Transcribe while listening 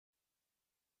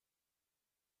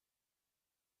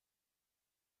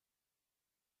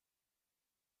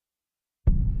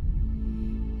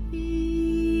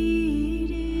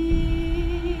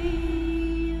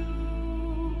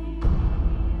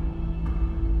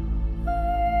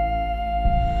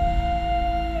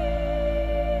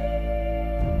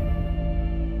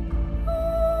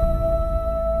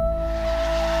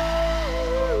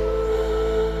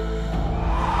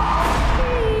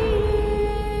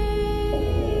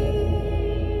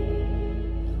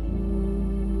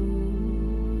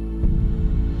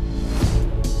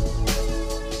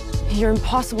You're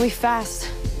impossibly fast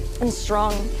and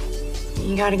strong.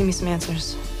 You gotta give me some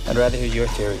answers. I'd rather hear your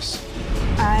theories.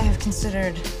 I have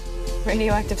considered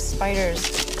radioactive spiders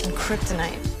and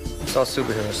kryptonite. It's all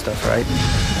superhero stuff, right?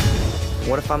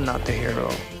 What if I'm not the hero?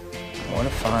 What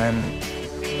if I'm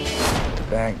the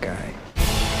bad guy?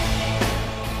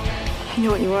 You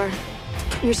know what you are.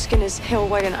 Your skin is pale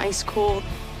white and ice cold.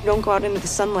 You don't go out into the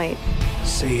sunlight.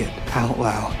 Say it out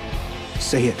loud.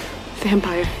 Say it.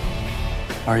 Vampire.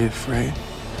 Are you afraid?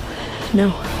 No.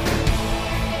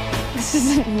 This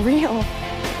isn't real.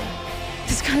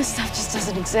 This kind of stuff just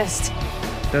doesn't exist.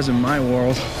 It does in my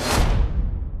world.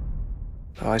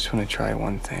 I just want to try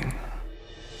one thing.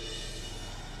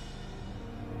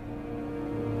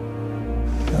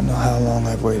 Don't know how long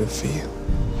I've waited for you.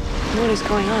 What is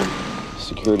going on?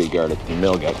 Security guard at the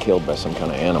mill got killed by some kind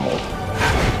of animal.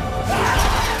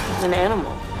 An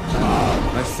animal.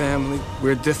 My family,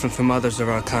 we're different from others of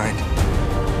our kind.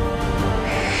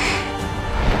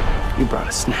 You brought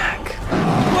a snack.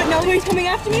 What, nobody's coming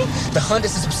after me? The hunt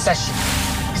is his obsession.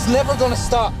 He's never gonna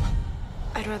stop.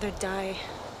 I'd rather die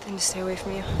than to stay away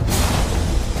from you.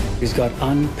 He's got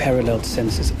unparalleled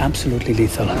senses, absolutely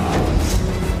lethal.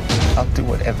 I'll do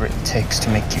whatever it takes to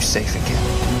make you safe again.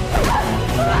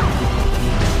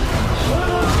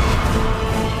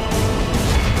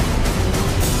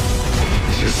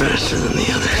 You're faster than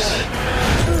the others.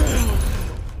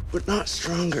 But not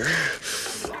stronger.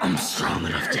 I'm strong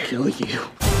enough to kill you.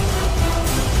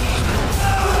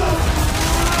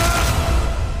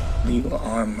 You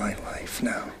are my life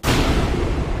now.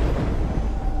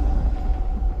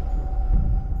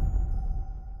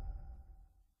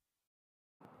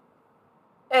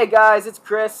 Hey guys, it's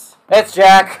Chris, It's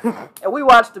Jack. and we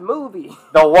watched a movie.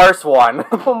 The worst one.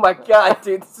 Oh my god,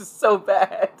 dude, this is so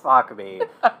bad. Fuck me.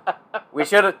 We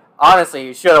should have, honestly,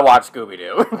 you should have watched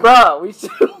Scooby-Doo. Bro, we should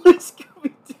watch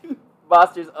Scooby-Doo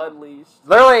Monsters Unleashed.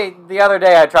 Literally, the other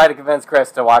day I tried to convince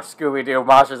Chris to watch Scooby-Doo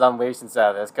Monsters Unleashed instead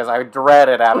of this, because I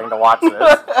dreaded having to watch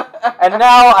this. And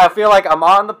now I feel like I'm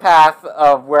on the path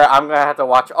of where I'm going to have to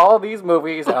watch all these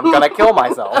movies and I'm going to kill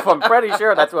myself. I'm pretty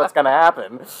sure that's what's going to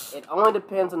happen. It only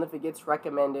depends on if it gets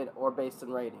recommended or based on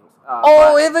ratings.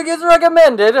 If it gets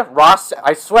recommended, Ross,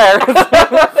 I swear.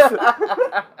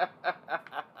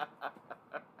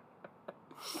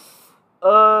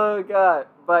 Oh god.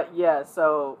 But yeah,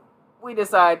 so we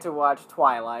decided to watch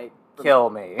Twilight.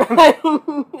 Kill me.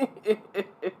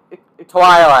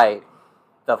 Twilight.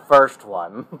 The first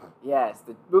one. Yes,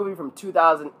 the movie from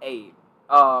 2008.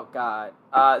 Oh god.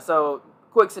 So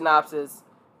quick synopsis: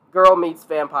 girl meets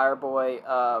vampire boy.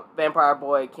 Vampire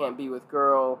boy can't be with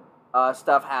girl.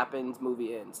 Stuff happens.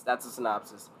 Movie ends. That's the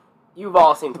synopsis. You've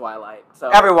all seen Twilight, so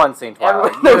Everyone's seen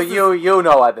Twilight. You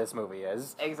know what this movie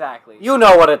is. exactly. You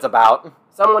know what it's about.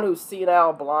 Someone who's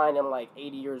senile, blind, and like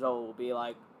 80 years old will be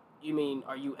like, "You mean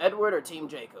are you Edward or Team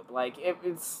Jacob?" Like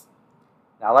it's.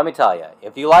 Now let me tell you,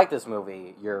 if you like this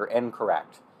movie, you're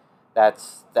incorrect. That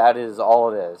is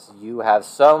all it is. You have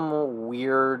some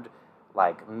weird,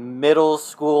 like, middle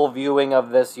school viewing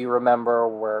of this you remember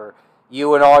where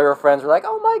you and all your friends were like,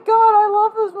 "Oh my god, I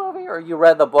love this movie," or you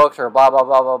read the books or blah blah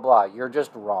blah blah blah. You're just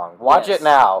wrong. Watch it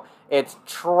now. It's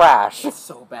trash. It's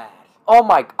so bad. Oh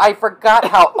my! I forgot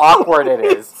how awkward it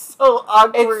is. It's so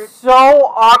awkward. It's so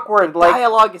awkward. The Like,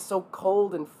 dialogue is so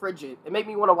cold and frigid. It made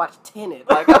me want to watch Tenet.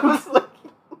 Like I was like.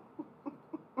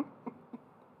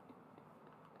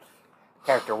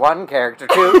 Character 1, Character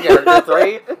 2, Character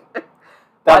 3.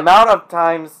 The amount of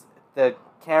times the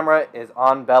camera is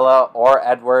on Bella or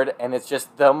Edward, and it's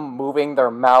just them moving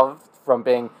their mouth from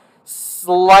being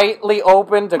slightly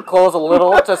open to close a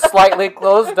little to slightly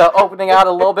closed to opening out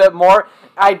a little bit more.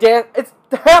 It's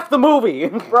half the movie.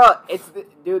 Bro,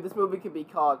 dude, this movie could be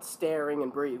called Staring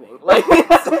and Breathing. Like,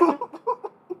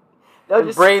 they'll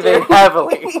just breathing stare.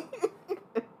 heavily.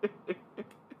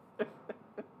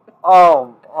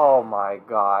 Oh my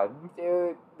god.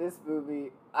 Dude, this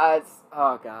movie,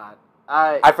 oh god.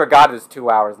 I forgot it's 2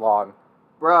 hours long.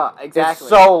 Bruh, exactly. It's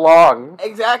so long.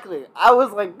 Exactly. I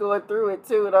was like going through it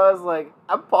too, and I was like,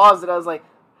 I paused it, I was like,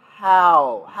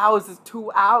 how? How is this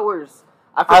 2 hours?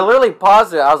 I literally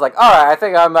paused it. I was like, alright, I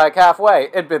think I'm like halfway.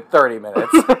 It'd been 30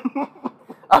 minutes.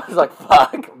 I was like,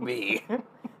 fuck me.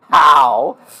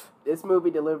 How? This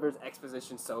movie delivers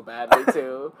exposition so badly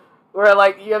too. Where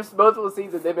like you have multiple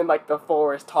scenes of them in like the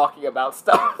forest talking about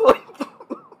stuff.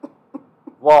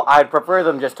 Well, I'd prefer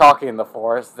them just talking in the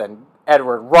forest than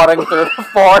Edward running through the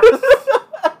forest.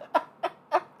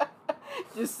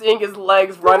 Just seeing his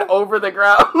legs run over the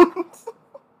ground.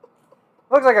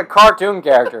 Looks like a cartoon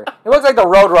character. He looks like the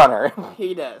Roadrunner.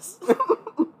 He does.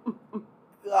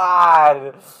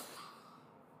 God.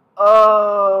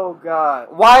 Oh, God.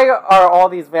 Why are all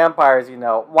these vampires, you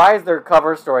know, why is their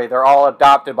cover story they're all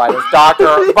adopted by this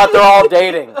doctor, but they're all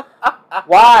dating?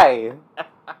 Why?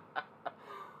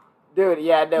 Dude,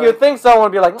 yeah, no. You'd think someone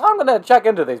would be like, I'm going to check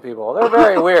into these people. They're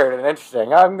very weird and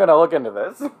interesting. I'm going to look into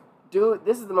this. Dude,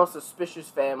 this is the most suspicious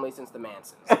family since the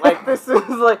Mansons. Like, this is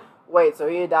like, wait, so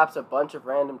he adopts a bunch of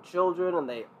random children and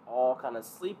they all kind of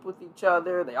sleep with each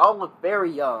other. They all look very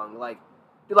young. Like,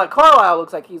 dude, like, Carlisle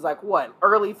looks like he's like, what,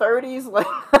 early 30s? Like,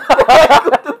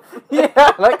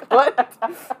 yeah, like, what?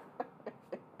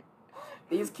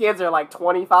 These kids are like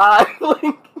 25.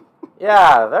 Like,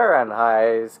 yeah, they're in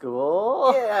high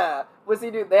school. yeah. But see,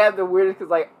 dude, they have the weirdest,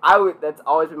 because, like, that's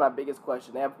always been my biggest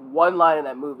question. They have one line in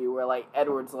that movie where, like,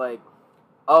 Edward's like,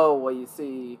 oh, well, you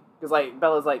see, because, like,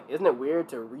 Bella's like, isn't it weird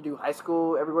to redo high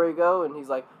school everywhere you go? And he's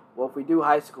like, well, if we do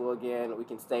high school again, we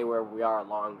can stay where we are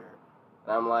longer.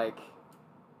 And I'm like,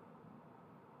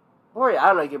 boy, I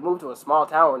don't know, you can move to a small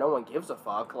town where no one gives a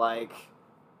fuck, like.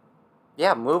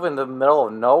 Yeah, move in the middle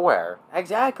of nowhere.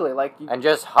 Exactly, like. And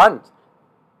just hunt.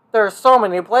 There's so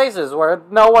many places where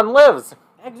no one lives.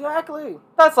 Exactly.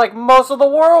 That's like most of the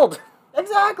world.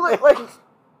 Exactly. Like,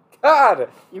 God.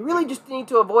 you really just need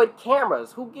to avoid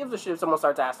cameras. Who gives a shit if someone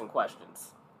starts asking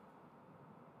questions?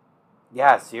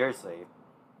 Yeah, seriously.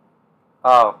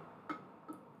 Oh,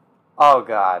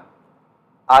 God.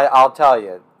 I'll tell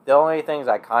you, the only things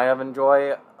I kind of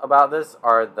enjoy about this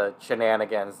are the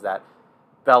shenanigans that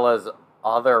Bella's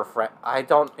other friend. I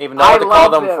don't even know what to call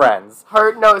them friends.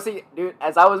 See, dude,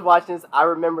 as I was watching this, I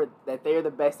remember that they're the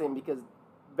best thing because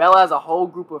Bella has a whole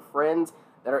group of friends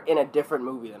that are in a different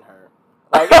movie than her.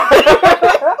 Like,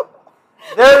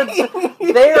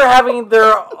 they're having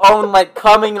their own, like,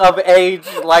 coming of age,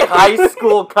 like, high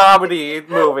school comedy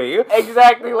movie.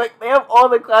 Exactly, like, they have all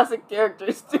the classic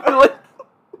characters, too. Like,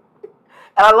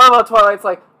 and I love how Twilight's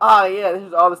like, oh, yeah, this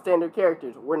is all the standard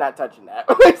characters. We're not touching that.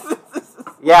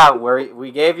 Yeah,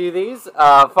 we gave you these.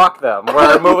 Fuck them.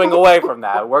 We're moving away from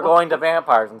that. We're going to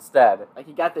vampires instead. Like,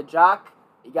 you got the jock,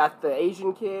 you got the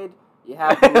Asian kid, you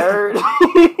have the nerd.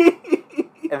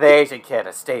 The Asian kid,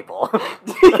 a staple.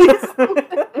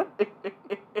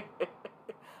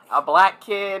 A black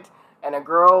kid and a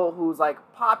girl who's, like,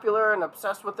 popular and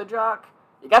obsessed with the jock.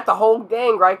 You got the whole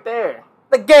gang right there.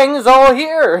 The gang's all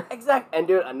here. Exactly. And,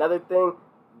 dude, another thing,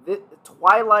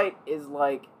 Twilight is,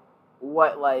 like,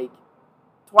 what,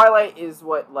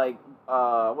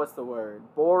 what's the word?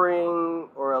 Boring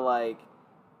or, like,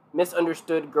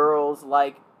 misunderstood girls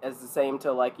like as the same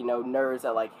to, like, you know, nerds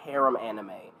that like harem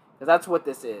anime. Because that's what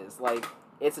this is. Like,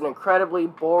 it's an incredibly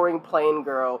boring, plain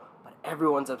girl, but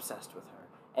everyone's obsessed with her.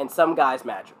 And some guy's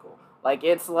magical. Like,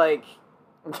 it's like...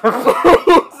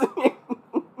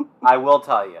 I will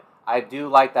tell you, I do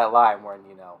like that line where,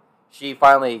 you know, she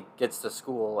finally gets to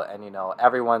school and, you know,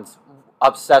 everyone's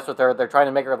obsessed with her. They're trying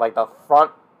to make her, like, the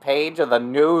front page of the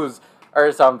news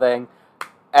or something.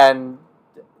 And,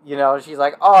 you know, she's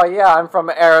like, oh, yeah, I'm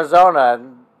from Arizona.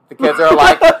 And the kids are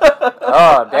like,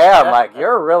 oh, damn, like,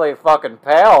 you're really fucking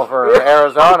pale for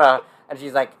Arizona. And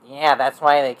she's like, yeah, that's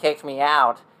why they kicked me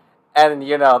out. And,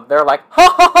 you know, they're like,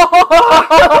 and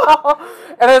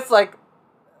it's like,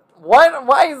 what?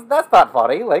 Why is that's not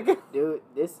funny? Like, dude,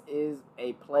 this is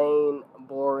a plain,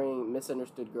 boring,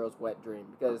 misunderstood girl's wet dream.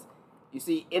 Because, you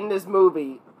see, in this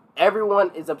movie,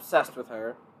 everyone is obsessed with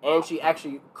her, and she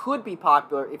actually could be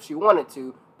popular if she wanted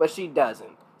to, but she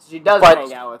doesn't. So she doesn't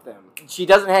hang out with them. She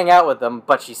doesn't hang out with them,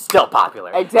 but she's still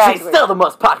popular. Exactly. She's still the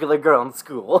most popular girl in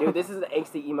school. Dude, this is an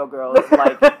angsty emo girl's,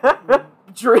 like,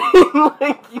 dream.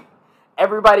 Like,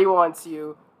 everybody wants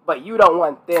you, but you don't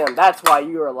want them. That's why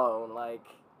you're alone. Like,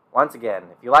 once again,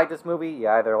 if you like this movie, you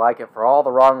either like it for all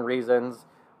the wrong reasons,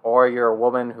 or you're a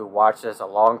woman who watched this a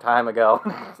long time ago,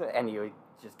 and you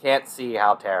just can't see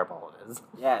how terrible it is.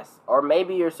 Yes. Or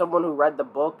maybe you're someone who read the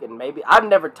book, and maybe... I've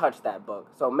never touched that book,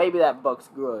 so maybe that book's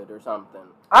good or something.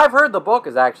 I've heard the book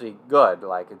is actually good.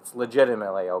 Like, it's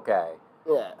legitimately okay.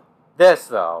 Yeah. This,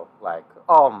 though, like,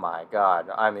 oh my god.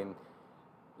 I mean,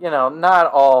 you know, not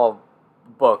all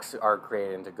books are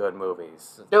created into good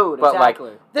movies. Dude, but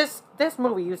exactly. Like, this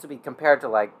movie used to be compared to,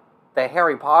 like, the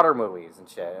Harry Potter movies and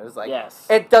shit. It was like, yes.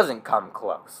 It doesn't come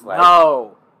close. Like,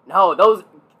 no,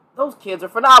 those kids are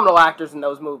phenomenal actors in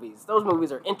those movies. Those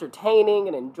movies are entertaining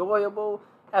and enjoyable,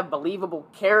 have believable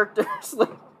characters.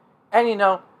 And, you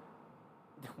know,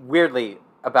 weirdly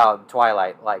about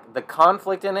Twilight, like, the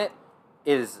conflict in it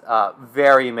is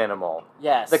very minimal.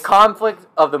 Yes. The conflict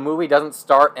of the movie doesn't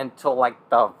start until, like,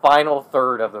 the final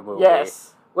third of the movie.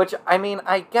 Yes. Which, I mean,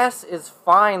 I guess is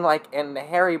fine, like, in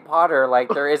Harry Potter, like,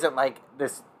 there isn't, like,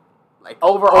 this like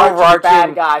overarching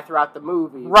bad guy throughout the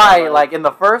movie. Right, like in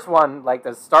the first one, like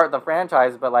to start the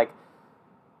franchise, but like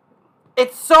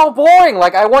it's so boring.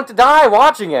 Like I want to die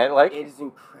watching it. Like it is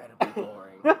incredibly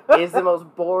boring. It is the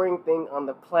most boring thing on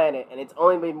the planet, and it's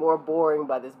only made more boring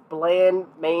by this bland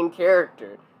main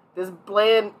character. This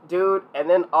bland dude, and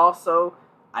then also,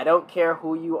 I don't care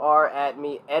who you are at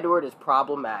me, Edward is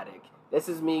problematic. This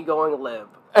is me going lib.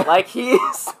 Like, he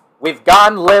is... We've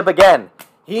gone lib again.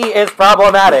 He is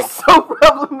problematic. He's so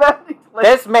problematic. Like,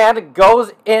 this man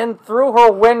goes in through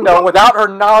her window without her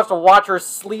knowledge to watch her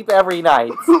sleep every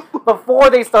night before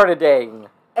they started dating.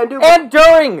 And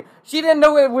during! She didn't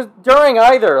know it was during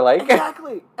either, like...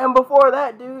 Exactly. And before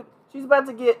that, dude... She's about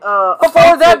to get,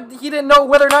 Before that, he didn't know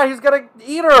whether or not he's gonna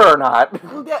eat her or not.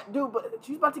 Dude, but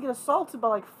she's about to get assaulted by,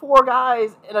 like, 4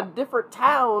 guys in a different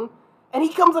town, and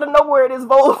he comes out of nowhere in his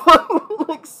Volvo,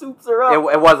 like, soups her up.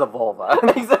 It was a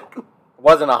Volvo. Exactly. It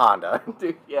wasn't a Honda.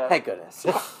 Dude, yeah. Thank goodness.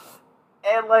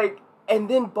 And, like, and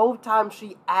then both times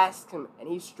she asks him, and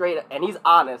he's straight up, and he's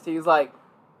honest. He's like,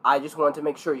 I just wanted to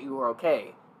make sure you were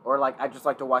okay. Or, like, I just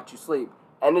like to watch you sleep.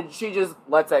 And then she just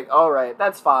lets like, all right,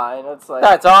 that's fine. It's like,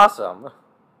 that's awesome.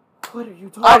 What are you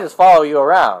talking? I just follow you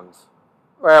around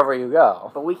wherever you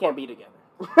go. But we can't be together.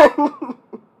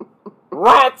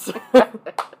 What?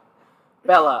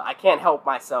 Bella, I can't help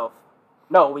myself.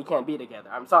 No, we can't be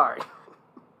together. I'm sorry.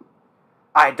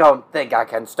 I don't think I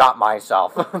can stop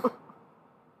myself.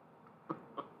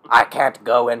 I can't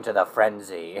go into the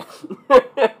frenzy.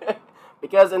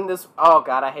 Because in this, oh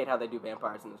god, I hate how they do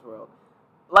vampires in this world.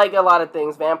 Like a lot of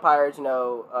things, vampires, you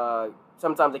know,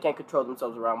 sometimes they can't control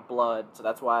themselves around blood, so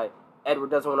that's why Edward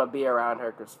doesn't want to be around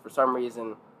her, because for some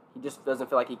reason, he just doesn't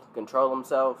feel like he can control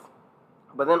himself.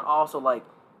 But then also, like,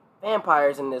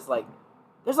 vampires in this, like,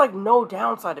 there's, like, no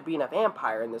downside to being a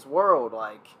vampire in this world,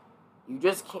 like, you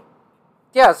just can't...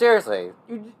 Yeah, seriously.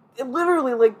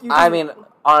 Literally, like, you just... I mean,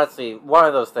 honestly, one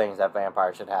of those things that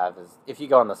vampires should have is, if you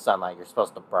go in the sunlight, you're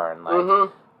supposed to burn, like...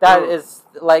 That is,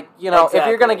 like, you know, if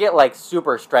you're going to get, like,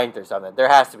 super strength or something, there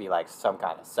has to be, like, some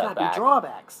kind of setback. Gotta be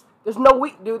drawbacks. There's no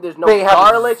weak, dude. There's no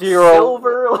garlic,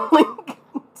 silver, like,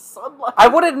 sunlight. I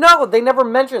wouldn't know. They never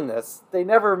mention this. They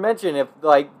never mention if,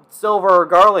 like, silver or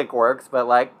garlic works, but,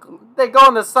 like, they go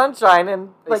in the sunshine and,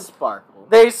 they like... sparkle.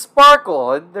 They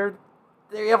sparkle. And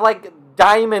they have, like,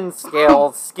 diamond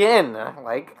scale skin.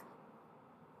 Like,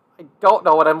 I don't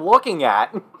know what I'm looking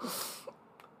at.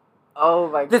 Oh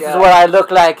my god. This is what I look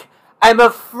like. I'm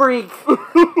a freak.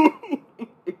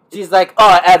 She's like,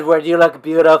 oh, Edward, you look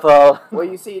beautiful. Well,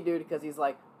 you see, dude, because he's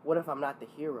like, what if I'm not the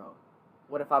hero?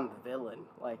 What if I'm the villain?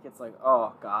 Like, it's like,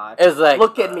 oh god. It's like,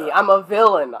 look at me, I'm a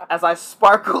villain as I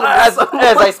sparkle as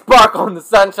I sparkle in the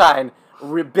sunshine.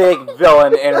 Big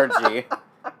villain energy.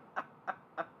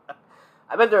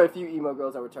 I bet there are a few emo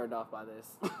girls that were turned off by this.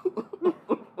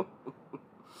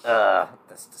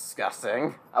 That's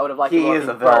disgusting. I would have liked. He is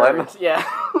a villain. Burned. Yeah.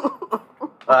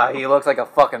 He looks like a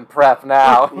fucking prep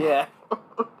now. Yeah.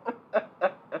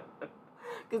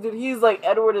 Because dude, he's like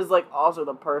Edward is like also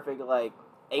the perfect like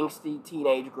angsty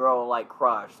teenage girl like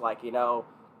crush. Like, you know,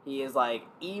 he is like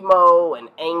emo and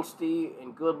angsty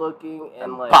and good looking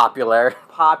and like popular.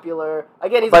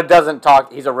 Again, he's but doesn't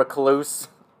talk. He's a recluse.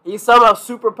 He's somehow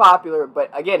super popular, but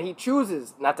again, he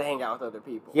chooses not to hang out with other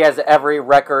people. He has every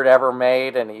record ever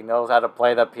made, and he knows how to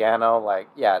play the piano. Like,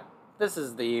 yeah, this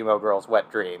is the emo girl's wet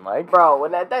dream. Like, bro,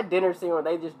 when that dinner scene where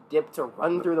they just dip to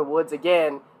run through the woods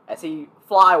again as he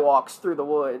fly walks through the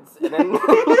woods, and then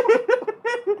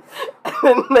and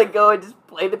then they go and just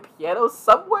play the piano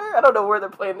somewhere. I don't know where they're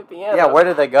playing the piano. Yeah, where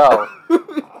did they go?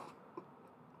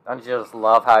 Don't you just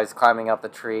love how he's climbing up the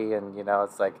tree, and you know,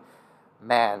 it's like,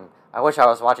 man. I wish I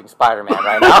was watching Spider-Man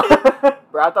right now.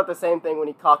 Bro, I thought the same thing when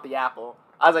he caught the apple.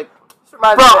 I was like, bro,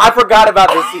 I forgot about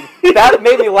this scene. That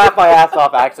made me laugh my ass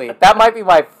off, actually. That might be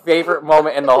my favorite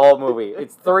moment in the whole movie.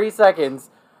 It's 3 seconds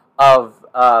of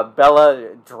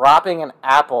Bella dropping an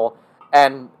apple,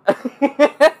 and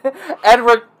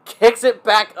Edward kicks it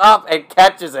back up and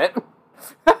catches it.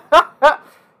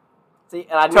 See,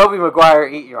 and I knew, Tobey Maguire,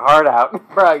 eat your heart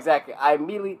out. Bro, exactly. I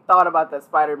immediately thought about that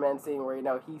Spider-Man scene where, you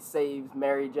know, he saves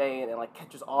Mary Jane and, like,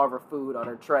 catches all of her food on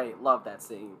her tray. Love that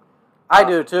scene. I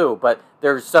do, too, but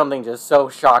there's something just so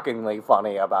shockingly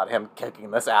funny about him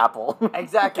kicking this apple.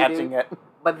 Exactly, catching it.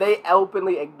 But they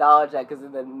openly acknowledge that, because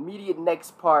in the immediate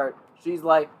next part, she's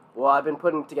like, well, I've been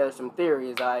putting together some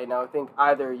theories. I, think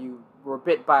either you were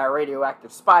bit by a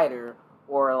radioactive spider,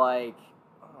 or, like...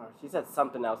 She said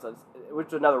something else, which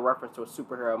was another reference to a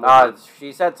superhero movie.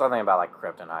 She said something about, like,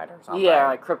 kryptonite or something. Yeah,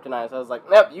 like kryptonite. So I was like,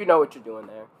 yep, you know what you're doing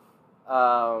there.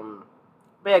 But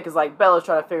yeah, because, like, Bella's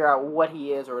trying to figure out what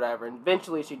he is or whatever, and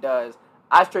eventually she does.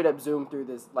 I straight up zoomed through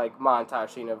this like montage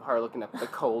scene of her looking at the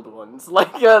cold ones.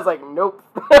 Like I was like, nope,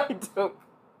 I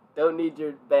don't need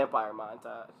your vampire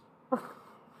montage. I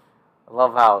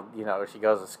love how, she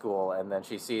goes to school and then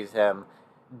she sees him,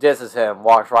 disses him,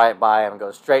 walks right by him,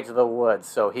 goes straight to the woods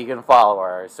so he can follow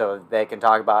her, so they can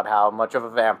talk about how much of a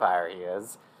vampire he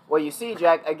is. Well, you see,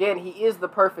 Jack, again, he is the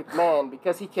perfect man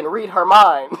because he can read her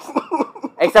mind.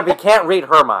 Except he can't read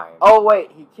her mind. Oh,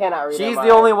 wait, he cannot read her mind. She's the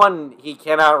only one he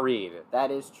cannot read.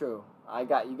 That is true. You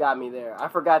got me there. I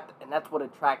forgot, and that's what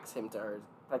attracts him to her, is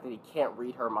the fact that he can't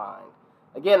read her mind.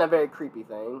 Again, a very creepy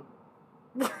thing.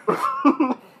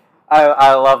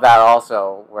 I love that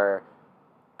also, where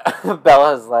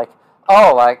Bella's like,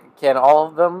 oh, like, can all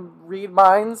of them read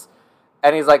minds?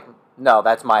 And he's like, no,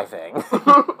 that's my thing.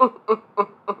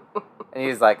 And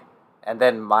he's like, and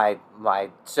then my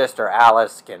sister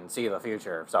Alice can see the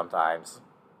future sometimes,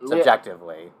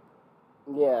 subjectively.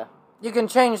 Yeah. You can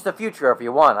change the future if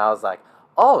you want. I was like,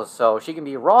 oh, so she can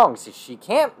be wrong. She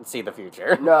can't see the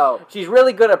future. No. She's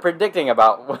really good at predicting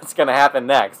about what's going to happen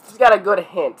next. She's got a good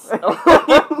hint.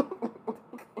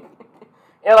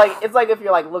 It's like if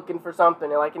you're like looking for something,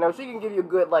 you're like, she can give you a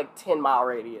good like 10-mile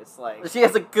radius. Like she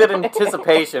has a good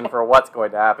anticipation for what's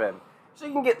going to happen.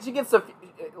 She gets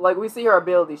like we see her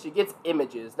ability. She gets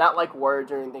images, not like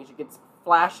words or anything. She gets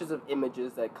flashes of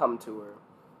images that come to her.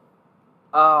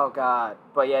 Oh God,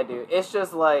 but yeah, dude, it's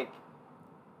just like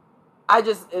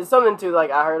it's something to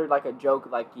like. I heard like a joke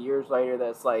like years later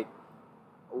that's like,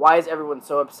 why is everyone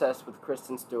so obsessed with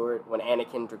Kristen Stewart when Anna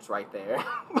Kendrick's right there?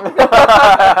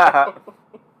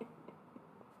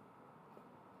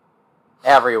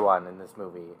 Everyone in this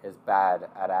movie is bad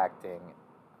at acting.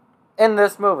 In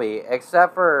this movie,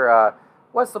 except for,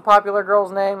 what's the popular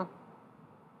girl's name?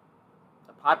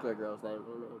 The popular girl's name?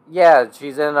 Yeah,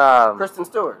 she's in, Kristen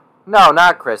Stewart. No,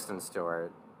 not Kristen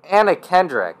Stewart. Anna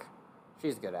Kendrick.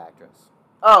 She's a good actress.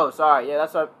 Oh, sorry. Yeah,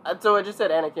 that's what. So I just said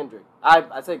Anna Kendrick.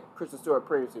 I said Kristen Stewart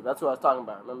previously. That's what I was talking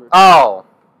about. Remember? Oh,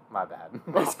 my bad.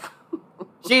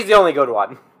 She's the only good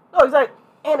one. No, exactly.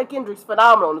 Anna Kendrick's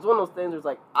phenomenal. It's one of those things. There's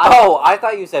like. I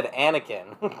thought you said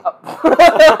Anakin.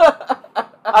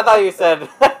 I thought you said.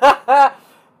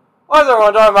 Why is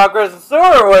everyone talking about Kristen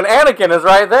Stewart when Anakin is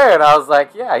right there? And I was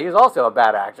like, yeah, he's also a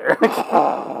bad actor.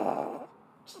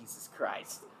 Jesus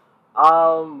Christ.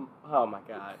 Oh my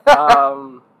God.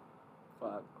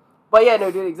 Fuck. But yeah,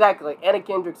 no, dude, exactly. Like, Anna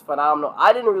Kendrick's phenomenal.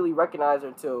 I didn't really recognize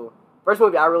her till first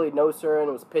movie I really noticed her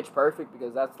in was Pitch Perfect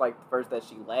because that's like the first that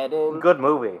she led in. Good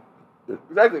movie.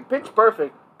 Exactly. Pitch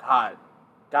Perfect. God,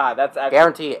 that's actually...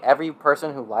 Guarantee every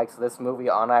person who likes this movie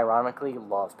unironically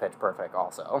loves Pitch Perfect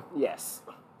also. Yes.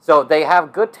 So they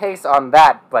have good taste on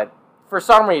that, but for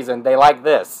some reason they like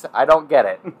this. I don't get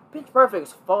it. Pitch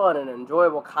Perfect's fun and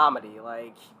enjoyable comedy.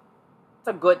 Like, it's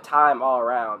a good time all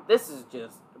around. This is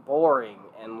just boring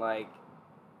and like...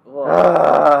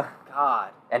 God.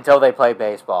 Until they play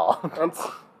baseball.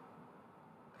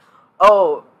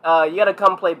 You gotta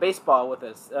come play baseball with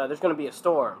us. There's gonna be a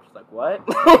storm. She's like, what?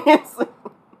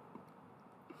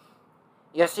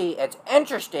 You see, it's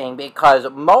interesting because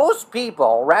most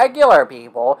people, regular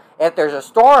people, if there's a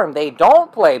storm, they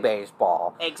don't play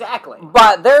baseball. Exactly.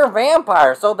 But they're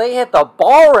vampires, so they hit the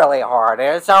ball really hard,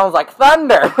 and it sounds like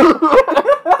thunder.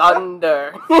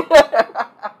 Thunder.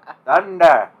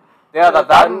 Thunder. Feel the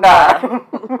thunder.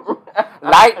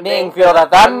 Lightning, feel the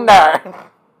thunder.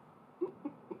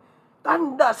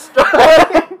 Thunderstruck.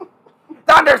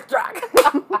 Thunderstruck.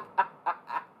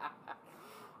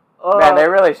 Man, they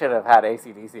really should have had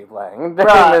AC/DC playing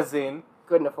during this scene.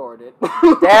 Couldn't afford it.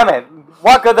 Damn it.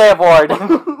 What could they afford?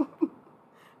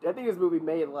 I think this movie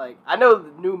made like... I know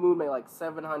the New Moon made like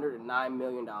 $709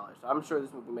 million. So I'm sure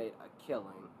this movie made a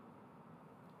killing.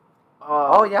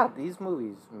 Oh yeah, these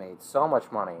movies made so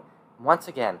much money. Once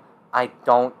again, I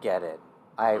don't get it.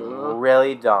 I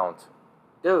really don't.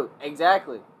 Dude,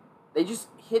 exactly. They just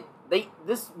hit...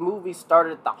 This movie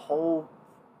started the whole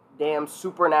damn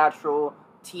supernatural...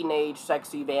 teenage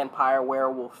sexy vampire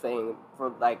werewolf thing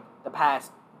for like the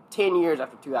past 10 years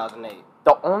after 2008.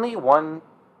 The only one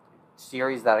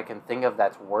series that I can think of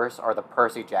that's worse are the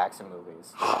Percy Jackson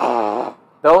movies.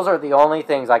 Those are the only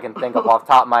things I can think of off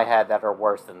the top of my head that are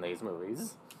worse than these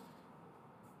movies.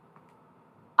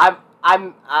 I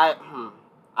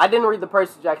didn't read the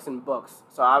Percy Jackson books,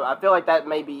 so I feel like that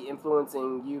may be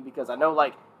influencing you because I know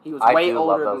like he was way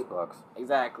older. I love those books.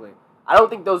 Exactly. I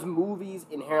don't think those movies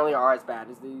inherently are as bad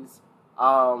as these.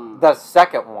 The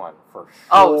second one, for sure.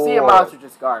 Oh, Sea of Monsters is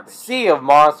just garbage. Sea of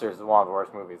Monsters is one of the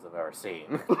worst movies I've ever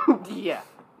seen. Yeah.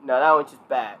 No, that one's just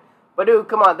bad. But dude,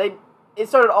 come on. It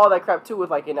started all that crap too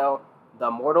with like, the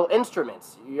Mortal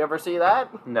Instruments. You ever see that?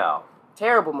 No.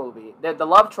 Terrible movie. The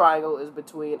love triangle is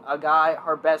between a guy,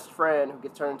 her best friend, who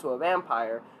gets turned into a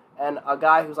vampire, and a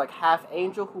guy who's like half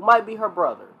angel, who might be her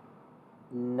brother.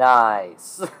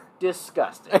 Nice.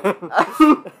 Disgusting.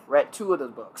 Read 2 of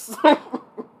those books.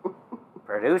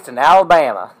 Produced in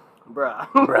Alabama. Bruh.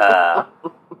 Bruh.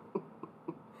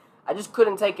 I just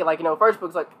couldn't take it. Like, first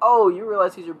book's like, oh, you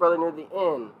realize he's your brother near the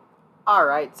end. All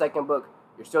right, second book,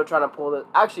 you're still trying to pull it.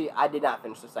 Actually, I did not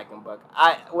finish the second book.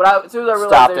 As soon as I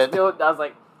realized I was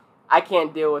like, I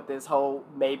can't deal with this whole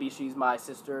maybe she's my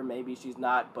sister, maybe she's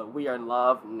not, but we are in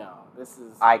love. No, this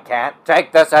is... I can't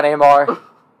take this anymore.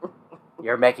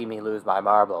 You're making me lose my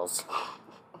marbles.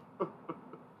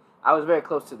 I was very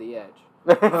close to the edge.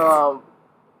 But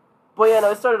yeah,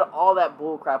 no, it started all that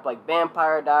bull crap, like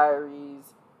Vampire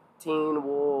Diaries, Teen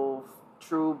Wolf,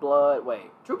 True Blood.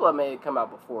 Wait, True Blood may have come out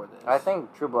before this. I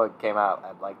think True Blood came out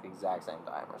at like the exact same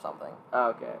time or something.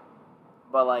 Okay.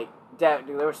 But like, dude,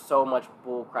 there was so much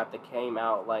bull crap that came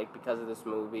out like because of this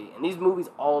movie. And these movies,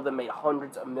 all of them made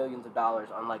hundreds of millions of dollars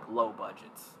on like low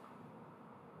budgets.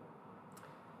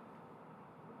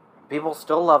 People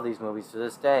still love these movies to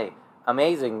this day.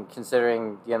 Amazing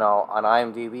considering, on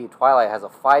IMDb, Twilight has a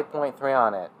 5.3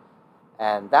 on it.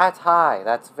 And that's high.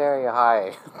 That's very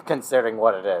high, considering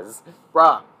what it is.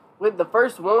 Bruh, with the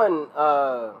first one,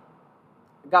 got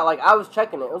like, I was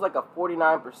checking it. It was like a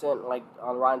 49% like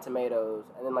on Rotten Tomatoes,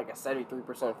 and then like a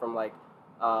 73% from like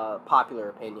popular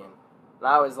opinion. And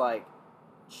I was like,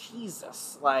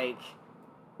 Jesus, like,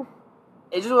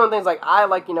 it's just one of the things like I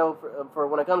like, for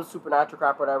when it comes to supernatural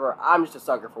crap or whatever, I'm just a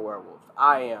sucker for werewolves.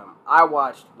 I am. I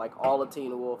watched like all of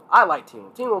Teen Wolf. I like Teen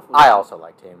Wolf. Teen Wolf. I also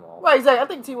like Teen Wolf. Well, exactly. I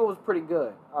think Teen Wolf was pretty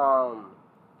good.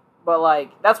 But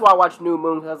like that's why I watched New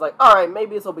Moon, because I was like, all right,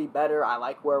 maybe this will be better. I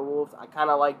like werewolves. I kind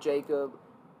of like Jacob.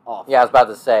 Awful. Yeah, I was about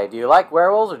to say, do you like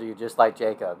werewolves or do you just like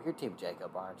Jacob? You're Team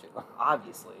Jacob, aren't you?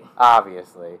 Obviously.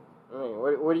 Obviously. I mean,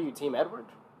 what are you, Team Edward?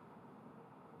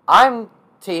 I'm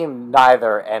Team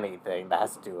neither anything that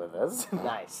has to do with this.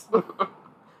 Nice.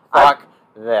 Fuck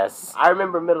this. I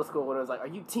remember middle school when it was like, are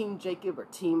you Team Jacob or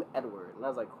Team Edward? And I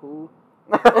was like, who?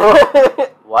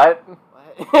 What?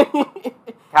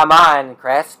 Come on,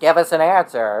 Chris, give us an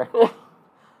answer.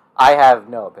 I have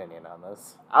no opinion on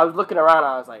this. I was looking around,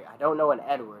 I was like, I don't know an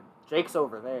Edward. Jake's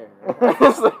over there.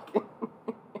 It's like...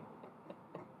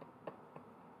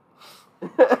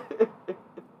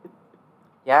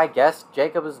 Yeah, I guess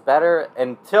Jacob is better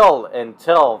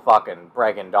until fucking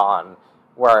Breaking Dawn,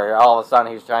 where all of a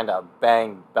sudden he's trying to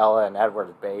bang Bella and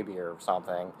Edward's baby or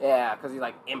something. Yeah, because he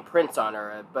like imprints on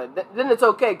her, but then it's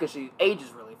okay because she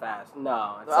ages really fast.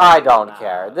 No, it's I don't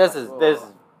care. This is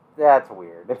that's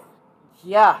weird.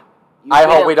 Yeah, I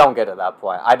hope we don't get to that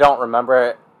point. I don't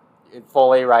remember it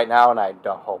fully right now, and I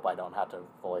hope I don't have to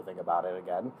fully think about it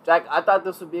again. Jack, I thought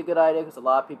this would be a good idea because a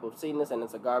lot of people have seen this and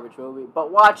it's a garbage movie.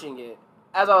 But watching it,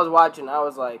 as I was watching, I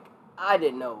was like, I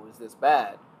didn't know it was this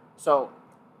bad. So,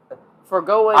 for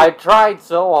going... I tried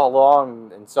so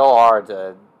long and so hard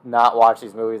to not watch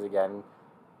these movies again.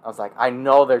 I was like, I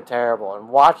know they're terrible. And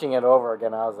watching it over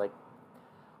again, I was like,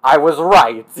 I was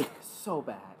right. So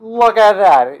bad. Look at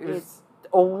that. It's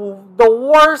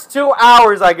the worst 2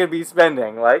 hours I could be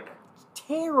spending. Like, it's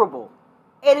terrible.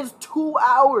 It is 2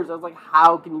 hours. I was like,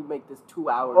 how can you make this 2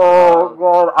 hours? Oh,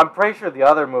 God. I'm pretty sure the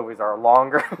other movies are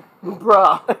longer.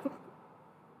 Bruh.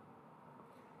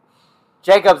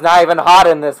 Jacob's not even hot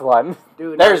in this one.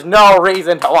 Dude, there's no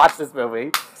reason to watch this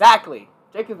movie. Exactly.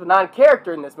 Jacob's a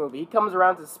non-character in this movie. He comes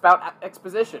around to spout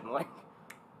exposition. Like,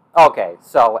 okay,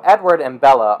 so Edward and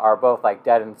Bella are both like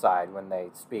dead inside when they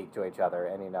speak to each other,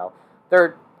 and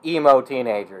they're emo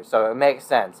teenagers, so it makes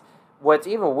sense. What's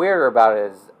even weirder about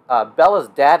it is Bella's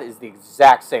dad is the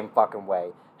exact same fucking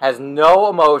way. Has no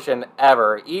emotion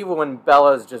ever, even when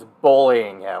Bella's just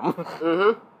bullying him.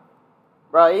 Mm-hmm.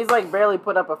 Bro, he's like barely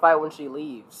put up a fight when she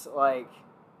leaves. Like,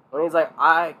 when he's like,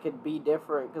 I could be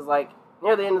different. Because, like,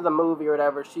 near the end of the movie or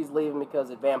whatever, she's leaving because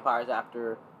the vampire's after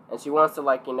her. And she wants to,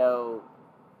 like,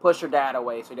 push her dad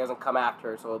away so he doesn't come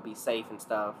after her so it'll be safe and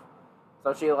stuff.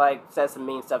 So she, like, says some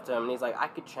mean stuff to him. And he's like, I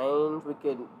could change. We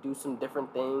could do some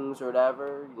different things or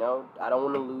whatever. I don't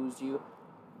want to lose you.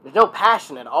 There's no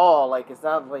passion at all. Like, it's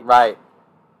not like... Right.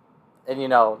 And,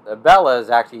 Bella is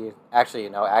actually,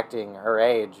 acting her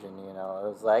age. And, it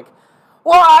was like,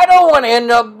 well, I don't want to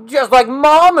end up just like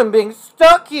Mom and being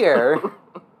stuck here.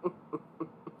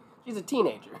 She's a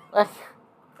teenager.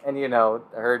 And,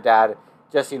 her dad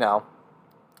just,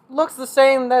 looks the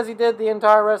same as he did the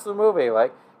entire rest of the movie.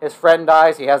 Like, his friend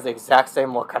dies, he has the exact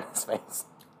same look on his face.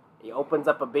 He opens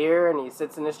up a beer and he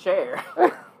sits in his chair.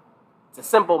 It's a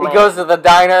simple man. He goes to the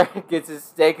diner, gets his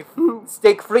steak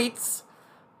frites.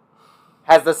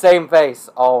 Has the same face,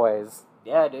 always.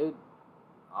 Yeah, dude.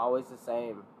 Always the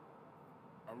same.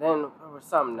 And then there was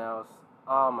something else.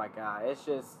 Oh my god, it's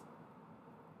just...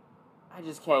 I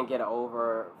just can't get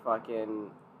over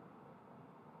fucking...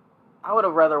 I would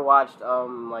have rather watched,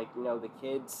 like, you know, the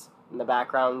kids in the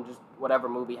background, just whatever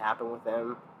movie happened with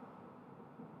them.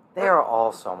 They are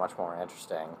all so much more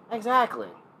interesting. Exactly.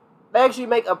 They actually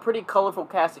make a pretty colorful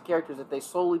cast of characters that they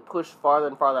slowly push farther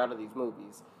and farther out of these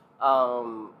movies.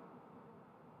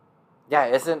 Yeah,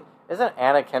 isn't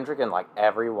Anna Kendrick in, like,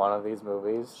 every one of these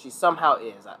movies? She somehow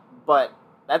is, but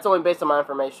that's only based on my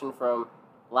information from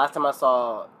last time I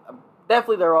saw.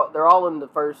 Definitely, they're all in the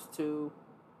first two,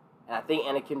 and I think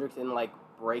Anna Kendrick's in like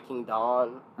Breaking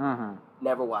Dawn. Mm-hmm.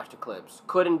 Never watched the clips.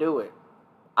 Couldn't do it.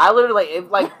 I literally it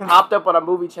popped up on a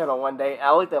movie channel one day. And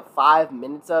I looked at 5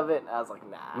 minutes of it, and I was like,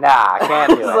 nah, I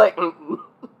can't do it. Like,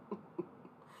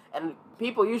 and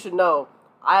people, you should know.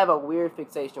 I have a weird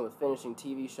fixation with finishing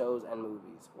TV shows and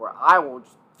movies, where I will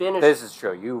just finish... This is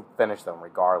true. You finish them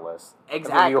regardless.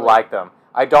 Exactly. You like them.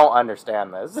 I don't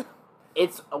understand this.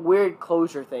 It's a weird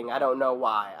closure thing. I don't know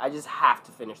why. I just have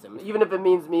to finish them. Even if it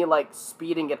means me, like,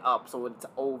 speeding it up so it's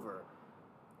over.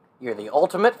 You're the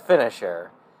ultimate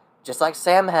finisher. Just like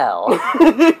Sam Hell.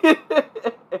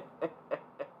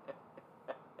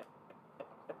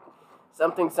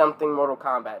 Something Mortal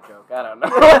Kombat joke. I don't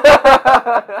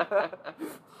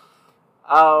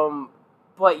know.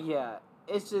 But yeah,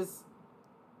 it's just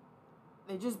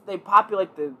they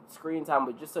populate the screen time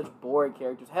with just such boring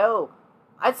characters. Hell,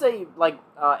 I'd say like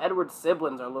Edward's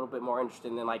siblings are a little bit more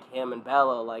interesting than like him and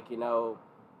Bella. Like, you know,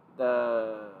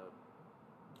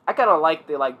 I kind of like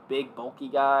the like big bulky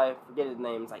guy. Forget his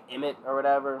name. It's like Emmett or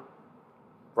whatever.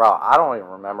 Bro, I don't even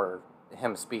remember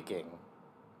him speaking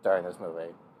during this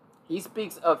movie. He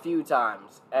speaks a few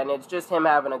times, and it's just him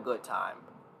having a good time.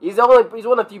 He's one of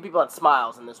the few people that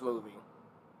smiles in this movie.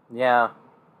 Yeah.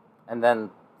 And then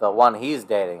the one he's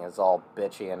dating is all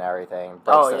bitchy and everything.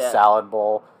 Breaks the salad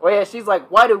bowl. Well, yeah, she's like,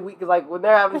 why do we... Cause, like, when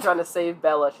they're trying to save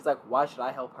Bella, she's like, why should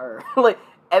I help her? Like,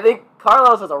 and then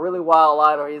Carlos has a really wild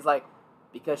line where he's like,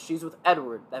 because she's with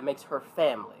Edward, that makes her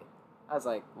family. I was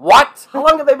like, what? How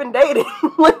long have they been dating?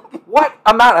 Like, what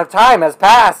amount of time has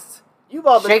passed? You've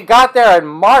all been... She got there in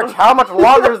March. How much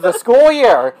longer is the school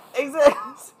year?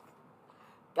 Exactly.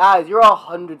 Guys, you're all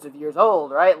hundreds of years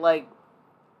old, right? Like,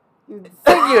 you'd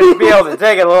think you'd be able to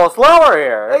take it a little slower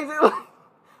here. Exactly.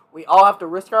 We all have to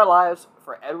risk our lives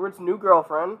for Edward's new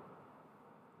girlfriend.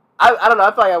 I don't know.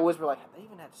 I feel like I whisper, like, have they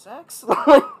even had sex?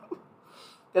 Because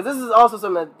this is also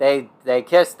something that... They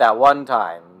kissed that one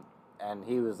time, and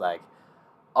he was like,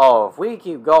 oh, if we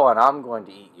keep going, I'm going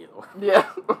to eat you. Yeah.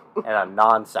 In a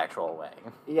non-sexual way.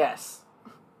 Yes.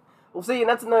 Well, see, and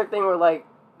that's another thing where, like,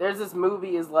 there's this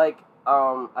movie is, like,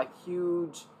 a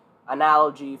huge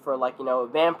analogy for, like, you know,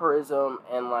 vampirism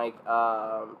and, like,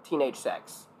 teenage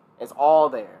sex. It's all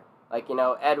there. Like, you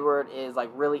know, Edward is, like,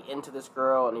 really into this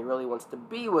girl, and he really wants to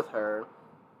be with her,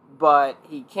 but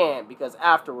he can't because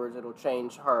afterwards it'll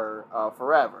change her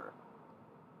forever.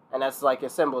 And that's, like,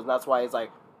 his symbols, and that's why he's,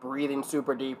 like, breathing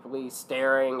super deeply,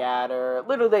 staring at her.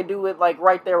 Literally, they do it, like,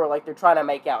 right there where, like, they're trying to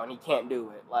make out, and he can't do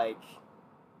it. Like...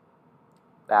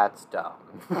 That's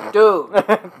dumb. Dude.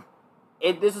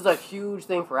 This is a huge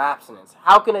thing for abstinence.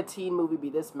 How can a teen movie be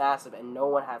this massive and no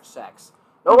one have sex?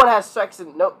 No one has sex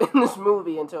in this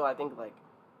movie until, I think, like,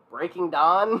 Breaking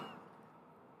Dawn.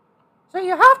 So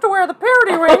you have to wear the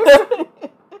purity rings.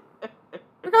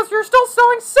 Because you're still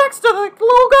selling sex to the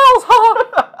little girls,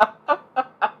 huh?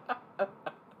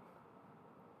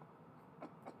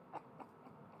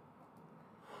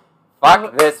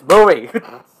 Fuck this movie.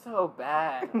 It's so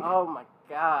bad. Oh my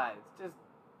god. It's just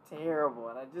terrible.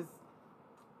 And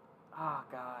oh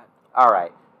god.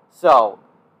 Alright. So,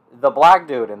 the black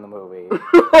dude in the movie,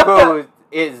 who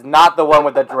is not the one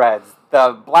with the dreads,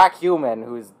 the black human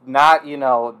who's not, you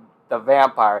know, the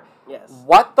vampire. Yes.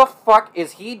 What the fuck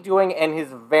is he doing in his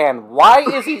van? Why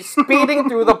is he speeding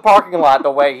through the parking lot the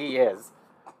way he is?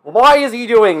 Why is he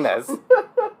doing this?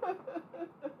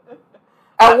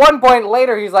 At one point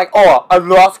later, he's like, oh, I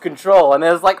lost control. And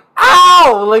it's like,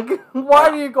 ow! Like, why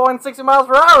are you going 60 miles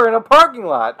per hour in a parking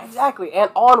lot? Exactly.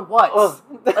 And on what?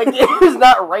 Like, it's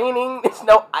not raining. It's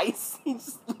no ice. He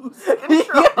just loses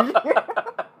control.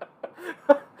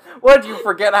 What, did you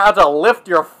forget how to lift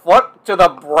your foot to the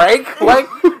brake? Like,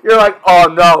 you're like, oh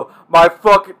no, my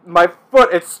foot,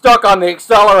 it's stuck on the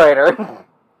accelerator.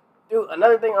 Dude,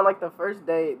 another thing on, like, the first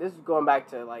day, this is going back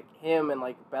to, like, him and,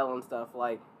 like, Bella and stuff,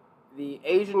 like, the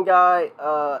Asian guy,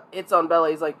 it's on Bella.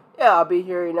 He's like, yeah, I'll be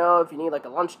here, you know, if you need, like, a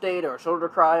lunch date or a shoulder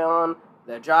to cry on.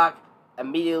 The jock,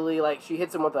 immediately, like, she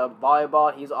hits him with a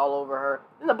volleyball, he's all over her.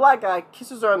 Then the black guy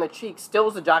kisses her on the cheek,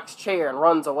 steals the jock's chair, and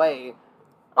runs away.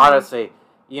 Honestly,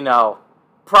 you know,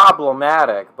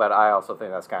 problematic, but I also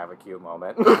think that's kind of a cute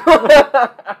moment.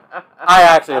 I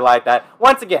actually like that.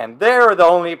 Once again, they're the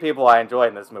only people I enjoy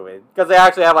in this movie, because they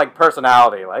actually have, like,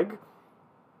 personality, like...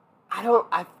 I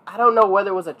don't know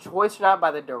whether it was a choice or not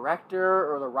by the director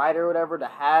or the writer or whatever to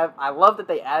have. I love that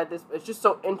they added this. It's just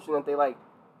so interesting that they, like,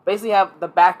 basically have the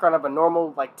background of a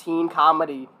normal, like, teen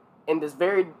comedy in this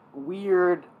very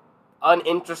weird,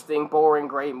 uninteresting, boring,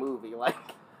 gray movie. Like,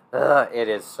 it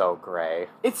is so gray.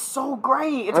 it's so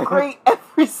great. It's great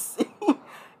every scene.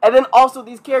 And then also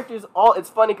these characters, it's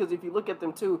funny because if you look at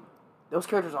them too, those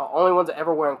characters are the only ones that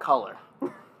ever wear in color.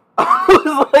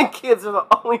 Those, like, kids are the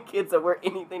only kids that wear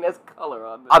anything that's color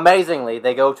on them. Amazingly,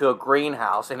 they go to a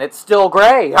greenhouse and it's still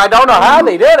gray. I don't know how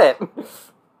they did it.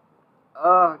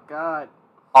 Oh, God.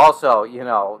 Also, you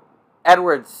know,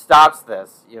 Edward stops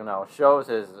this, you know, shows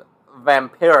his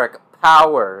vampiric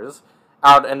powers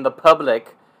out in the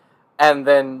public, and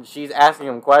then she's asking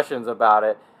him questions about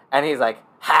it, and he's like,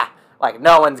 ha! Like,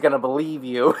 no one's gonna believe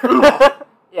you.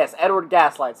 Yes, Edward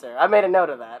gaslights her. I made a note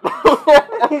of that.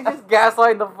 He's just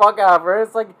gaslighting the fuck out of her.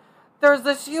 It's like, there's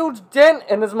this huge dent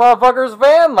in this motherfucker's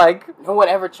van, like... No one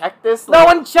ever checked this? No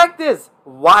one checked this!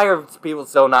 Why are people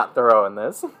so not thorough in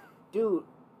this? Dude,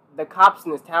 the cops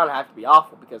in this town have to be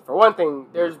awful, because for one thing,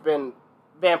 there's been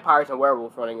vampires and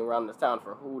werewolves running around this town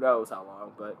for who knows how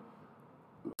long, but...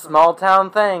 Small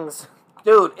town things.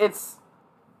 Dude, it's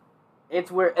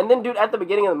weird. And then, dude, at the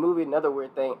beginning of the movie, another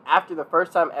weird thing, after the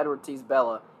first time Edward sees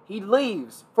Bella, he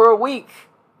leaves for a week.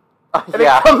 And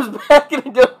Yeah. he comes back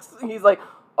and he's like,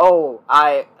 oh,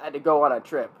 I had to go on a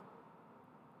trip.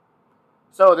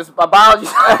 So this biology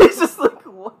is just like,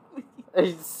 what?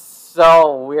 It's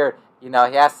so weird. You know,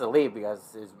 he has to leave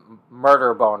because his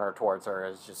murder boner towards her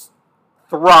is just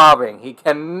throbbing. He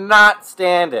cannot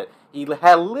stand it. He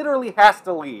literally has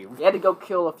to leave. He had to go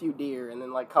kill a few deer and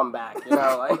then, like, come back, you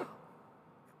know, like...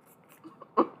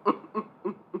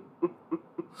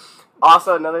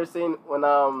 Also, another scene when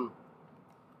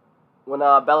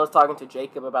Bella's talking to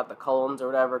Jacob about the Cullens or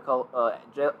whatever,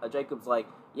 Jacob's like,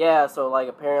 yeah, so, like,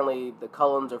 apparently the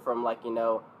Cullens are from, like, you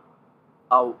know,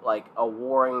 a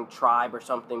warring tribe or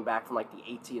something back from, like, the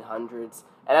 1800s.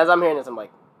 And as I'm hearing this, I'm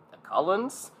like, the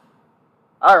Cullens?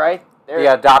 All right.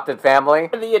 The adopted family?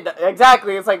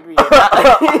 Exactly, it's like,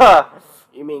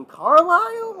 you mean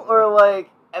Carlisle? Or, like,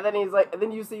 and then he's like, and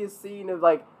then you see a scene of,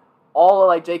 like, all of,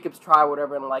 like, Jacob's tribe,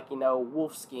 whatever, and, like, you know,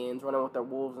 wolf skins, running with their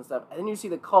wolves and stuff. And then you see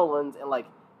the Cullens in, like,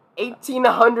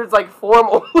 1800s, like,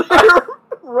 formal wear,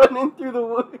 running through the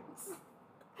woods,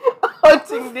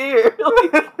 hunting deer.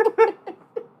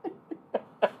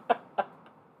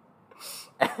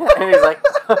 And he's like,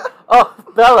 oh,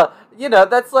 Bella, you know,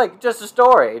 that's, like, just a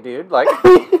story, dude. Like,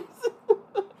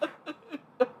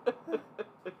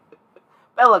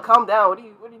 Bella, calm down. What are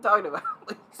you talking about?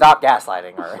 stop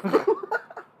gaslighting her.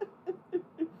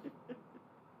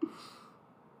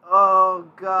 Oh,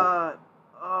 God.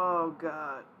 Oh,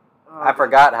 God. Oh, I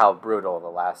forgot how brutal the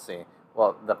last scene,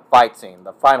 well, the fight scene,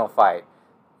 the final fight,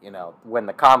 you know, when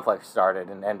the conflict started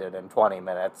and ended in 20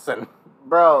 minutes. And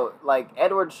bro, like,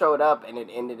 Edward showed up and it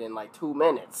ended in, like, 2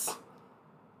 minutes.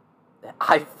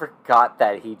 I forgot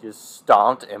that he just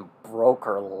stomped and broke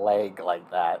her leg like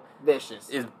that. Vicious.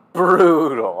 It's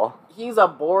brutal. He's a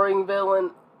boring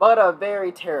villain, but a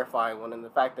very terrifying one in the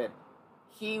fact that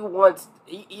he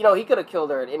could have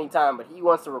killed her at any time, but he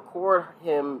wants to record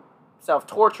himself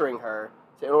torturing her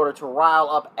in order to rile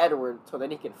up Edward so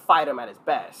that he can fight him at his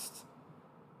best.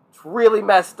 It's really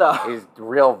messed up. He's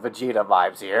real Vegeta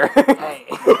vibes here. Hey.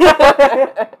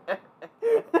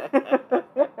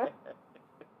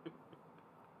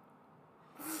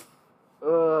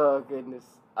 Oh, goodness.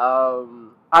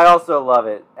 I also love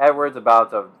it. Edward's about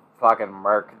to fucking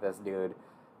murk this dude.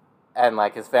 And,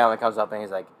 like, his family comes up and he's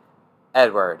like,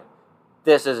 Edward,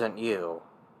 this isn't you.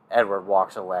 Edward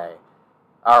walks away.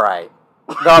 Alright.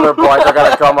 The other boys are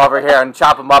gonna come over here and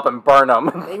chop him up and burn him.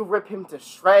 They rip him to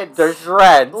shreds. They're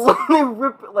shreds. They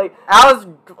rip, like... Alice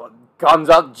comes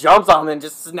up, jumps on him, and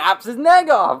just snaps his neck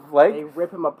off. Like, they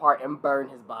rip him apart and burn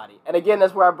his body. And again,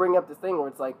 that's where I bring up this thing where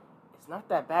it's like, it's not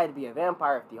that bad to be a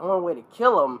vampire if the only way to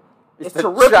kill him is to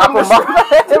rip him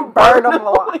apart and burn him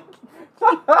alive.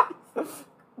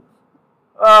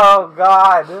 Oh,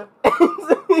 God.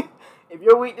 If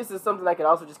your weakness is something that could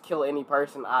also just kill any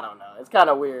person, I don't know. It's kind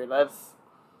of weird.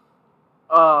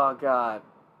 Oh, God.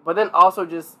 But then also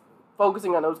just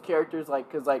focusing on those characters,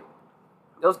 like, because, like,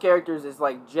 those characters is,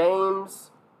 like, James,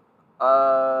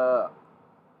 what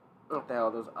the hell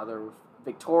are those other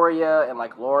Victoria and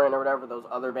like Lauren or whatever, those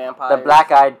other vampires. The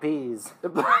Black-Eyed Peas.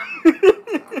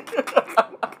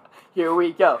 Here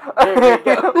we go. Here we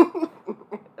go.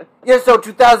 You're so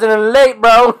 2008,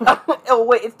 bro. Oh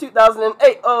wait, it's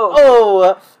 2008.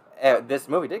 Oh. This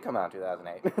movie did come out in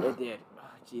 2008. It did. Oh,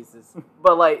 Jesus.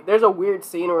 But like, there's a weird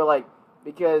scene where like,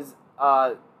 because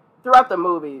throughout the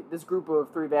movie, this group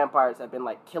of 3 vampires have been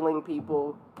like killing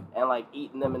people and like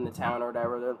eating them in the town or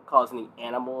whatever. They're causing the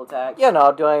animal attacks. You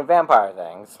know, doing vampire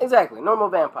things. Exactly, normal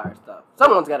vampire stuff.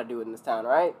 Someone's got to do it in this town,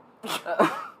 right?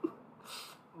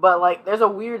 But like, there's a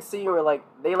weird scene where like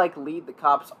they like lead the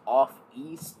cops off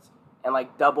east and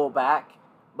like double back.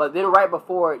 But then right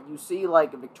before it, you see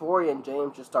like Victoria and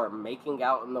James just start making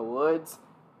out in the woods,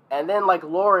 and then like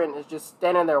Lauren is just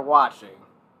standing there watching.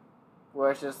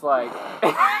 Where it's just like,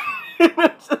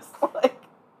 it's just like...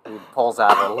 He pulls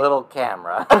out a little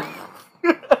camera.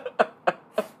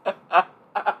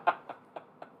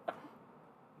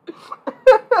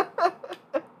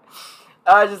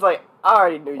 I was just like, I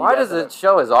already knew you. Why does it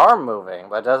show his arm moving,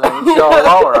 but doesn't show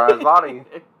lower on his body?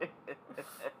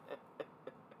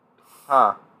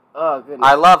 Huh. Oh, goodness.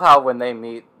 I love how when they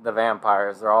meet the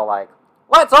vampires, they're all like,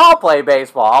 let's all play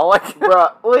baseball. Like,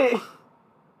 bruh, wait.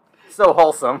 So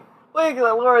wholesome. Wait, because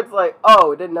Lauren's like,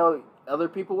 oh, didn't know other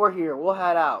people were here. We'll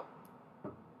head out.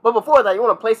 But before that, you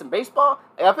want to play some baseball?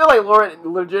 Like, I feel like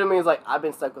Lauren legitimately is like, I've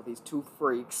been stuck with these 2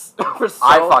 freaks for so...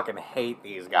 I fucking hate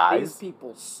these guys. These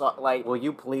people suck. Like, will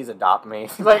you please adopt me?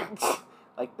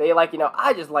 like they like, you know,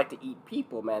 I just like to eat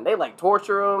people, man. They like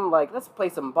torture them. Like, let's play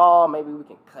some ball. Maybe we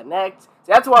can connect. See,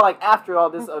 that's why, like, after all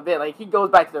this event, like, he goes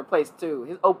back to their place, too.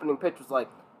 His opening pitch was like,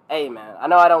 hey, man, I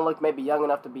know I don't look maybe young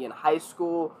enough to be in high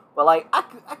school, but, like, I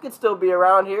could still be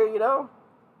around here, you know?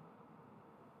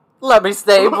 Let me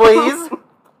stay, please.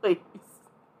 Please.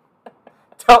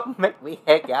 Don't make me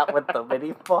hang out with the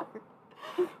mini boy.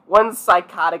 One's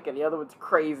psychotic and the other one's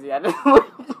crazy. I just...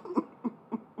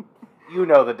 You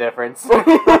know the difference.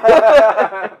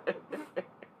 The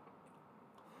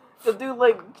dude,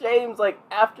 like, James, like,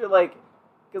 after, like,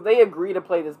 because they agree to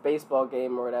play this baseball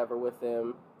game or whatever with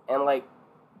him, and, like,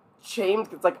 James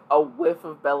gets, like, a whiff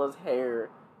of Bella's hair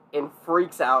and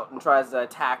freaks out and tries to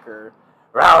attack her.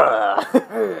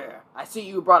 I see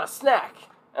you brought a snack.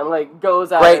 And, like,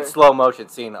 goes out. Great slow motion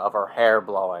scene of her hair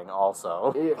blowing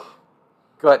also. Yeah.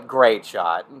 Good, great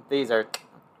shot. These are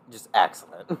just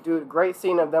excellent. Dude, great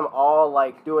scene of them all,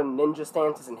 like, doing ninja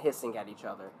stances and hissing at each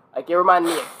other. Like, it reminded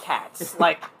me of cats.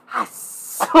 Like,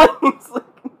 hiss.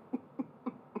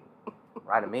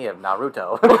 Reminded me of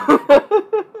Naruto.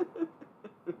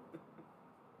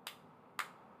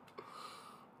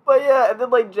 But yeah, and then,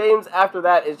 like, James after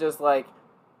that is just like,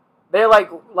 they're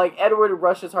like Edward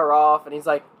rushes her off, and he's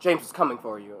like, James is coming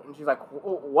for you. And she's like,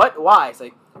 what? Why? It's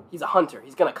like, he's a hunter.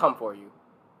 He's gonna come for you.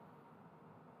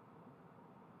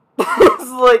 It's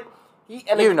like,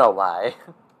 you know why.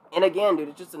 And again, dude,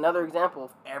 it's just another example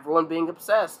of everyone being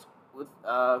obsessed with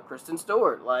Kristen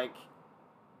Stewart. Like,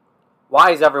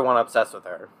 why is everyone obsessed with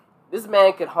her? This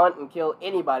man could hunt and kill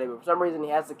anybody, but for some reason he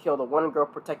has to kill the one girl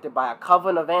protected by a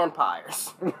coven of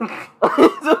vampires.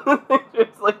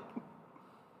 It's like...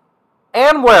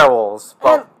 And werewolves.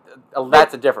 Well,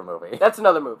 that's a different movie. That's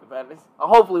another movie, but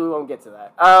hopefully we won't get to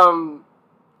that.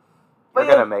 You're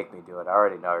gonna make me do it. I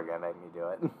already know you're gonna make me do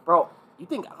it. Bro, you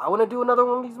think I want to do another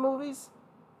one of these movies?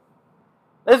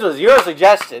 This was your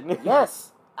suggestion.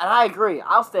 Yes, and I agree.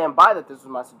 I'll stand by that this was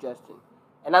my suggestion.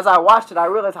 And as I watched it, I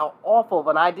realized how awful of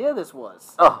an idea this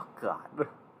was. Oh, God.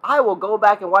 I will go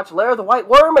back and watch Lair of the White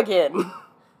Worm again.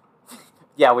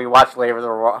 Yeah, we watched Lair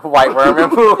of the White Worm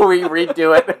and we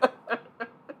redo it.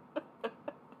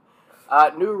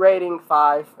 New rating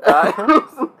 5.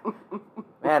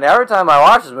 Man, every time I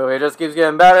watch this movie, it just keeps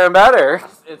getting better and better.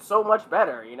 It's so much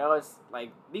better, you know? It's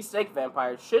like, these snake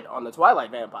vampires shit on the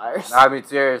Twilight vampires. I mean,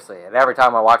 seriously. And every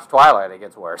time I watch Twilight, it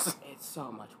gets worse. It's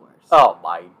so much worse. Oh,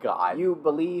 my God. You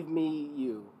believe me,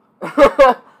 you.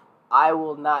 I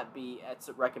will not be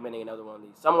recommending another one of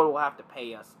these. Someone will have to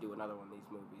pay us to do another one of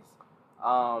these movies.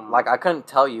 Like, I couldn't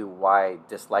tell you why I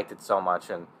disliked it so much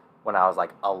when I was,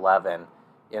 like, 11.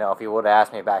 You know, if you would have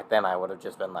asked me back then, I would have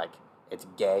just been like, it's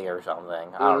gay or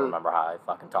something. I don't remember how I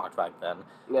fucking talked back then.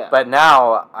 Yeah. But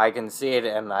now, I can see it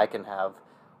and I can have,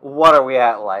 what are we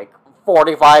at, like,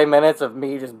 45 minutes of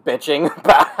me just bitching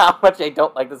about how much I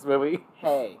don't like this movie?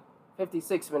 Hey,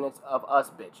 56 minutes of us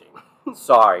bitching.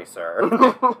 Sorry, sir.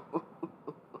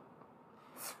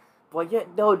 But yeah,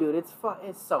 no, dude, it's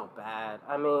so bad.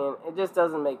 I mean, it just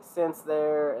doesn't make sense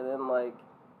there. And then, like,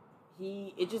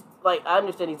 I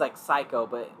understand he's, like, psycho,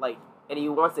 but, like, and he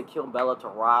wants to kill Bella to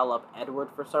rile up Edward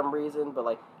for some reason. But,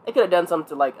 like, they could have done something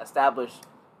to, like, establish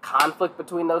conflict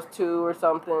between those two or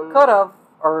something. Could have.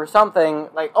 Or something.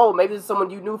 Like, oh, maybe this is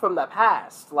someone you knew from the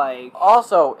past. Like,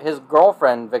 also, his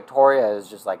girlfriend, Victoria, is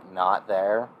just, like, not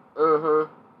there.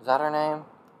 mm-hmm. Is that her name?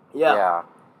 Yeah.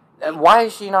 And why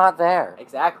is she not there?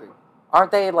 Exactly.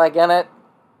 Aren't they, like, in it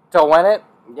to win it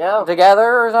Yeah.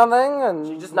 together or something? And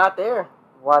She's just not there.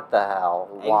 What the hell?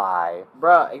 Why?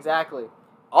 Bruh, exactly.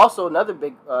 Also, another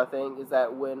big thing is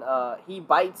that when he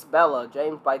bites Bella,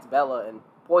 James bites Bella and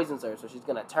poisons her, so she's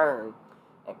going to turn.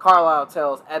 And Carlisle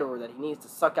tells Edward that he needs to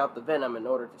suck out the venom in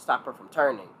order to stop her from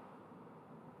turning.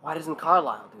 Why doesn't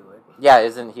Carlisle do it? Yeah,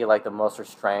 isn't he, like, the most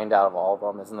restrained out of all of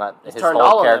them? Isn't that He's his turned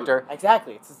whole all character? of them.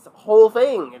 Exactly. It's this whole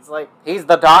thing. It's like... He's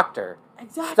the doctor.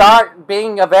 Exactly. Start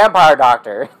being a vampire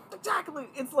doctor. Exactly.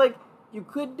 It's like, you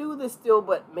could do this still,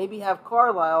 but maybe have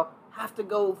Carlisle have to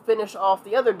go finish off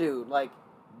the other dude. Like,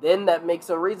 then that makes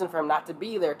a reason for him not to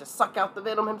be there to suck out the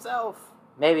venom himself.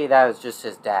 Maybe that was just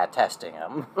his dad testing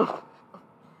him.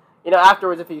 You know,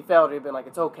 afterwards, if he failed, he'd been like,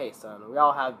 it's okay, son. We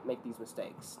all make these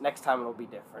mistakes. Next time it'll be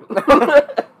different.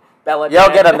 Bella You'll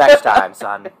Dad. get him next time,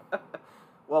 son.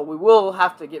 Well, we will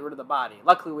have to get rid of the body.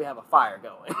 Luckily, we have a fire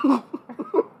going.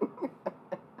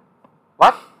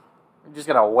 What? You're just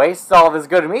gonna waste all of his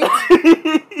good meat?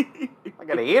 I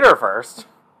gotta eat her first.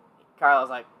 Carlisle's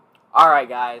like, alright,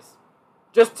 guys.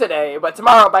 Just today, but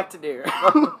tomorrow back to dinner.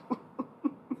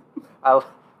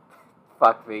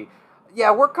 Fuck me. Yeah,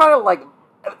 we're kind of like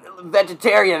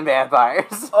vegetarian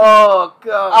vampires. Oh,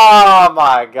 God. Oh,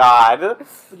 my God.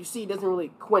 But you see, it doesn't really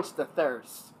quench the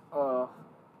thirst.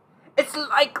 It's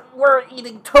like we're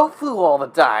eating tofu all the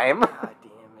time. God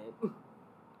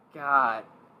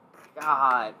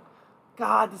damn it.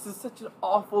 God, this is such an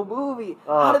awful movie.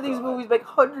 Oh, How do these God. movies make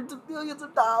hundreds of millions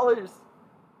of dollars?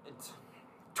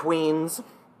 Tweens.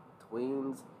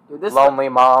 Tweens. Dude, this Lonely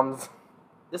moms.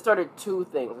 This started two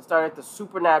things. It started the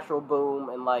supernatural boom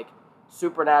and, like,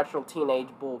 supernatural teenage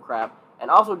bullcrap, and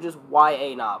also just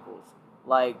YA novels.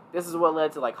 Like, this is what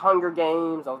led to, like, Hunger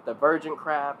Games, all the Divergent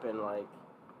crap, and, like,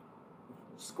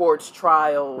 Scorched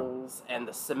Trials, and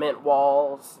the Cement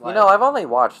Walls. Like, You know, I've only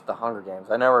watched The Hunger Games.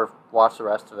 I never watched the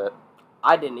rest of it.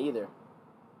 I didn't either.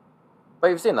 But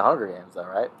you've seen The Hunger Games, though,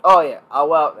 right? Oh, yeah. Oh,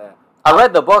 well, yeah. I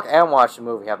read the book and watched the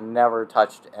movie. I've never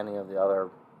touched any of the other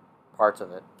parts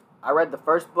of it. I read the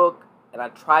first book, and I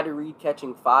tried to read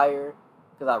Catching Fire,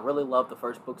 because I really love the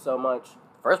first book so much.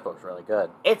 The first book's really good.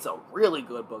 It's a really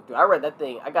good book, dude. I read that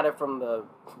thing. I got it from the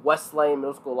West Lane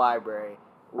Middle School Library.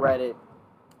 Read it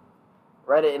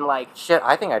in, like... Shit,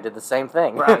 I think I did the same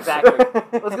thing. Right, exactly.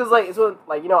 It's because, like, it's what,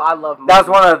 like, you know, I love movies. That was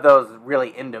one of those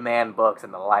really in-demand books in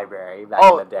the library back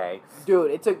in the day. Dude,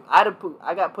 it took... I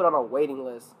got put on a waiting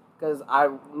list because I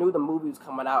knew the movie was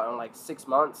coming out in, like, 6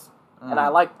 months. And I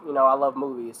like, you know, I love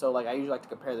movies, so, like, I usually like to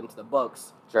compare them to the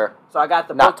books. Sure. So I got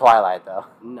the Not book. Twilight, though.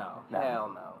 No, No. hell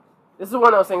no. This is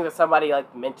one of those things that somebody,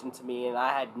 like, mentioned to me, and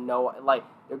I had no... Like,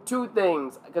 there are two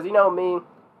things, because, you know me,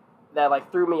 that,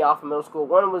 like, threw me off in middle school.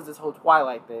 One was this whole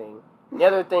Twilight thing. The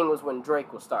other thing was when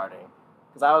Drake was starting.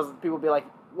 Because people would be like,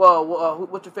 whoa,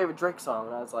 what's your favorite Drake song?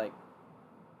 And I was like,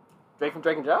 Drake from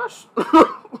Drake and Josh?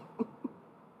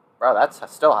 Bro, that's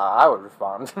still how I would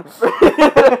respond.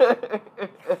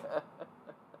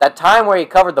 That time where he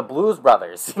covered the Blues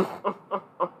Brothers.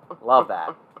 Love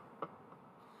that.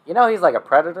 You know he's like a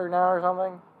predator now or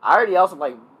something? I heard he also,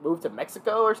 like, moved to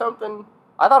Mexico or something.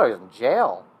 I thought he was in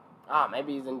jail. Ah,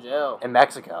 maybe he's in jail. In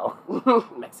Mexico.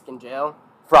 Mexican jail?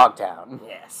 Frogtown.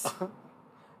 Yes.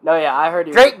 No, yeah, I heard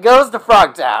he Drake goes to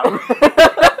Frogtown.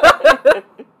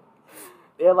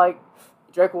 They're like,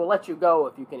 Drake will let you go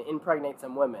if you can impregnate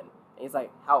some women. And he's like,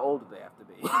 how old do they have to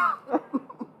be?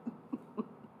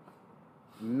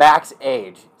 Max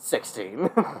age,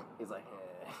 16. He's like,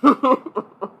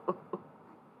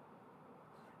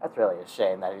 That's really a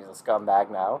shame that he's a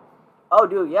scumbag now. Oh,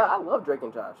 dude, yeah, I love Drake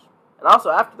and Josh. And also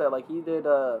after that, like,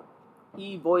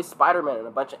 he voiced Spider-Man in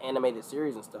a bunch of animated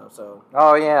series and stuff, so...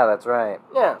 Oh, yeah, that's right.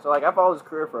 Yeah, so, like, I followed his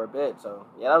career for a bit, so,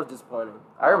 yeah, that was disappointing.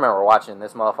 I remember watching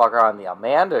this motherfucker on The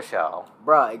Amanda Show.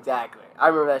 Bruh, exactly. I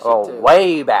remember that shit, Oh, too.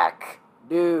 way back.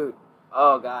 Dude.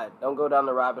 Oh, God. Don't go down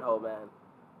the rabbit hole, man.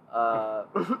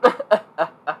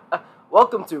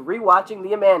 Welcome to Rewatching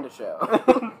The Amanda Show.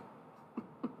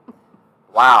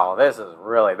 Wow, this is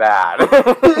really bad.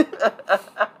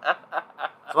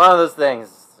 It's one of those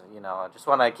things, you know, I just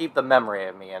want to keep the memory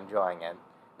of me enjoying it.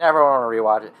 Never want to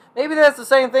rewatch it. Maybe that's the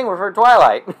same thing for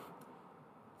Twilight.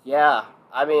 Yeah,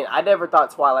 I mean, I never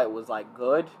thought Twilight was, like,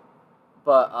 good,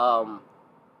 but,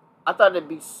 I thought it'd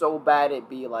be so bad it'd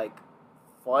be, like,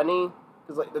 funny.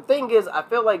 Because, like, the thing is, I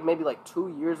feel like maybe, like,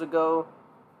 2 years ago,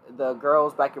 the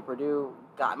girls back at Purdue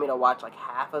got me to watch, like,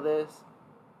 half of this.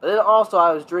 But then also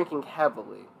I was drinking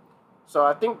heavily. So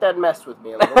I think that messed with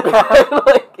me a little bit.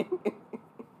 Like,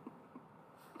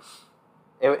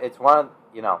 it's one of,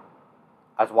 you know,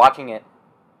 I was watching it,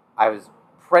 I was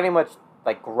pretty much,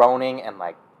 like, groaning and,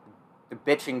 like,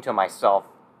 bitching to myself,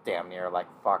 damn near, like,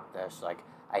 fuck this, like,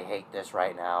 I hate this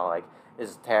right now, like, this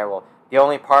is terrible. The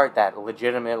only part that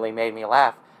legitimately made me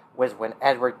laugh was when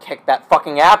Edward kicked that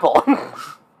fucking apple.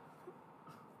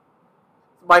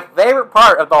 My favorite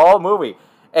part of the whole movie.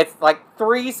 It's, like,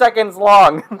 3 seconds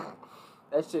long.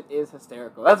 that shit is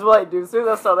hysterical. That's what I do. As soon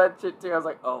as I saw that shit, too, I was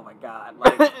like, oh, my God.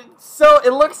 Like, so,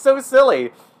 it looks so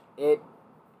silly.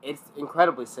 It's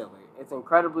incredibly silly. It's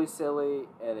incredibly silly,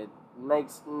 and it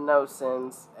makes no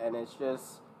sense, and it's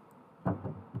just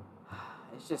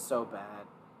so bad.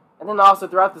 And then also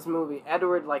throughout this movie,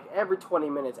 Edward, like every 20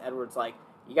 minutes, Edward's like,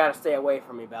 "You gotta stay away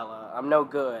from me, Bella. I'm no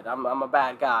good. I'm a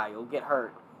bad guy. You'll get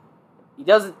hurt." He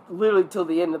does it literally till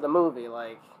the end of the movie,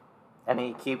 like. And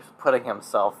he keeps putting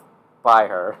himself by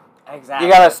her. Exactly.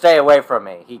 You gotta stay away from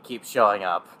me. He keeps showing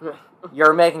up.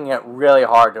 You're making it really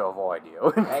hard to avoid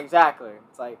you. Exactly.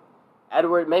 It's like,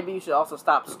 Edward, maybe you should also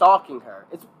stop stalking her.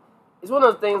 It's one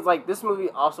of those things, like, this movie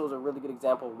also is a really good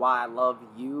example of why I love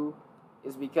You,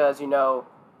 is because, you know,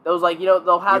 those, like, you know,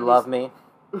 they'll have You love me?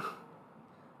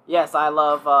 Yes, I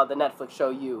love the Netflix show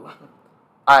You.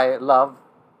 I love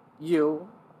you.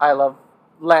 I love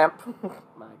lamp.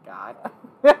 My God.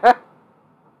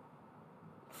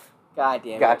 God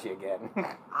damn it. Got you again.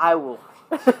 I will.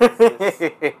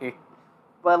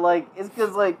 But, like, it's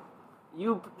because, like,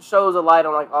 You shows a light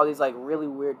on, like, all these, like, really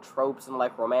weird tropes in,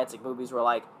 like, romantic movies where,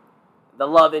 like, the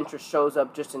love interest shows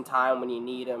up just in time when you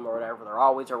need them or whatever. They're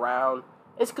always around.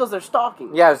 It's because they're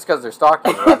stalking. Yeah, it's because they're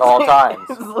stalking you at all times.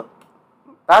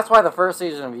 That's why the first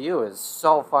season of You is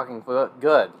so fucking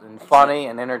good and funny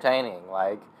and entertaining.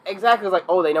 Like, exactly. It's like,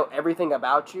 oh, they know everything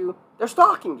about you. They're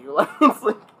stalking you. Like, it's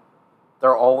like,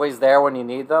 they're always there when you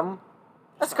need them.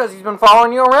 That's because he's been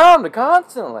following you around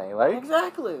constantly. Like,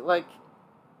 exactly. Like,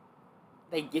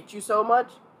 they get you so much.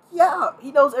 Yeah,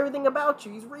 he knows everything about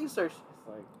you. He's researched.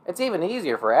 It's even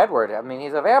easier for Edward. I mean,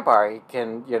 he's a vampire. He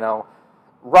can, you know,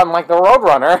 run like the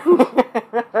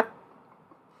Roadrunner.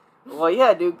 Well,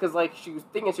 yeah, dude, because, like, she was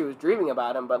thinking she was dreaming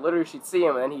about him, but literally she'd see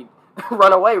him and then he'd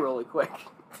run away really quick.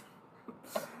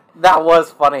 That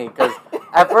was funny, because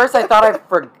at first I thought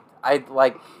I'd,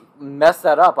 like, messed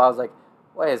that up. I was like,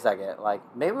 wait a second, like,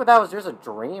 maybe that was just a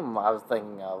dream I was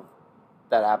thinking of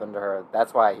that happened to her.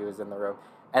 That's why he was in the room.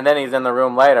 And then he's in the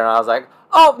room later, and I was like,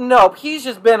 oh, nope, he's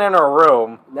just been in her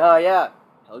room. No, yeah.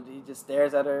 He just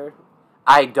stares at her.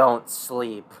 I don't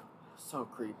sleep. So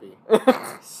creepy.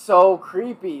 So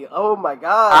creepy. Oh, my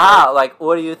God. Like,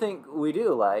 what do you think we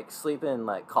do? Like, sleep in,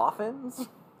 like, coffins?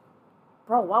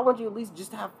 Bro, why wouldn't you at least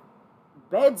just have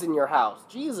beds in your house?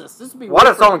 Jesus, this would be... What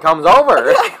if someone comes over?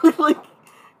 Exactly. Like,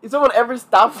 if someone ever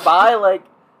stops by, like...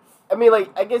 I mean, like,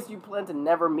 I guess you plan to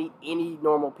never meet any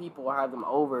normal people or have them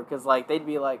over, because, like, they'd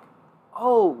be like,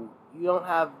 oh, you don't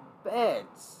have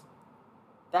beds.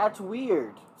 That's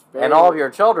weird. And all of your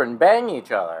children bang each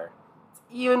other. It's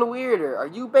even weirder. Are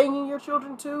you banging your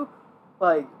children, too?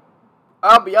 Like,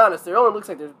 I'll be honest, there only looks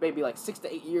like there's maybe, like, 6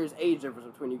 to 8 years age difference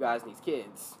between you guys and these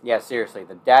kids. Yeah, seriously,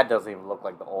 the dad doesn't even look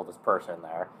like the oldest person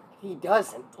there. He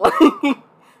doesn't. Like...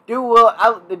 Dude,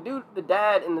 well, the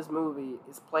dad in this movie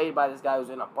is played by this guy who's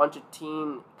in a bunch of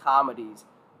teen comedies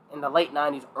in the late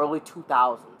 90s, early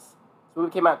 2000s. This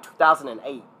movie came out in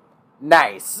 2008.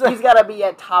 Nice. He's got to be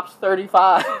at tops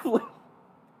 35.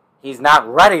 He's not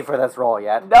ready for this role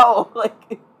yet. No,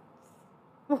 like...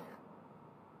 You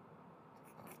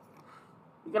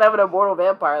can have an immortal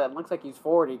vampire that looks like he's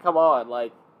 40. Come on,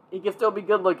 like, he can still be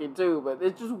good looking, too, but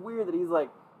it's just weird that he's, like...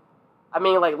 I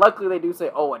mean, like, luckily they do say,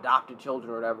 oh, adopted children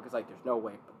or whatever, because, like, there's no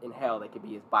way in hell they could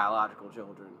be his biological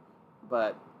children.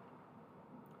 But,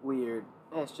 weird.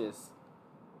 It's just,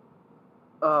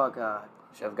 oh, God.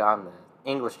 Should have gotten the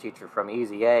English teacher from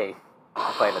Easy A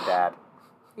to play the dad.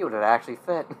 He would have actually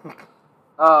fit.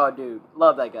 Oh, dude.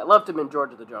 Love that guy. Loved him in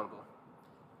George of the Jungle.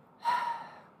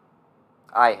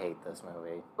 I hate this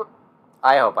movie.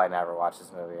 I hope I never watch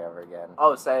this movie ever again.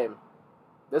 Oh, same.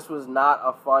 This was not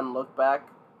a fun look back.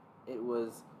 It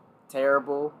was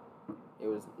terrible. It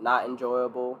was not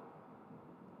enjoyable.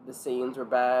 The scenes were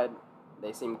bad.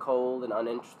 They seemed cold and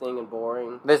uninteresting and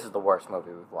boring. This is the worst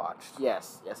movie we've watched.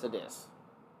 Yes, it is.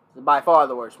 It's by far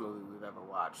the worst movie we've ever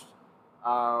watched.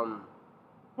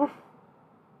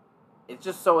 It's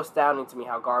just so astounding to me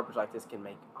how garbage like this can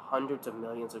make hundreds of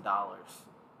millions of dollars.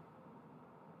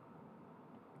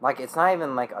 Like, it's not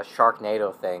even like a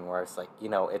Sharknado thing where it's like, you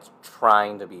know, it's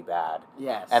trying to be bad.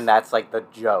 Yes. And that's like the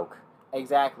joke.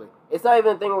 Exactly. It's not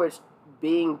even a thing where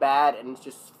being bad and it's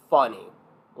just funny.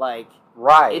 Like,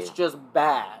 Right. it's just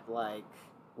bad.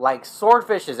 Like,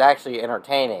 Swordfish is actually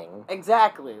entertaining.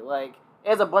 Exactly. Like,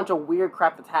 there's a bunch of weird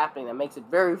crap that's happening that makes it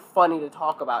very funny to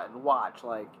talk about and watch.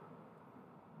 Like,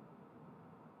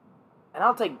 and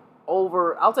I'll take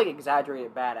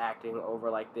exaggerated bad acting over,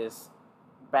 like, this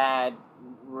bad,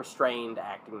 restrained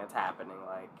acting that's happening.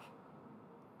 Like,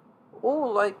 Oh,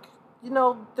 like, you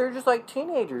know, they're just like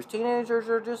teenagers. Teenagers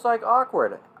are just, like,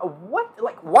 awkward. What?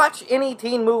 Like, watch any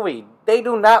teen movie. They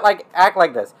do not, like, act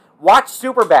like this. Watch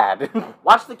Superbad.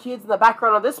 watch the kids in the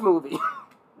background of this movie.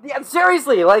 Yeah,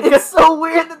 seriously, like... It's so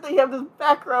weird that they have this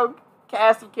background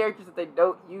cast of characters that they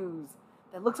don't use.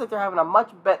 That looks like they're having a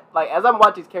much better... Like, as I'm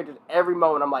watching these characters, every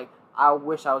moment I'm like, I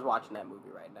wish I was watching that movie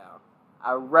right now.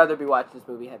 I'd rather be watching this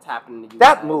movie that's happening to you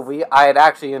That guys. movie I'd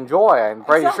actually enjoy, I'm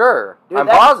pretty sure. Dude, I'm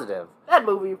positive. That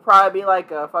movie would probably be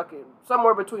like a fucking...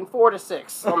 somewhere between 4 to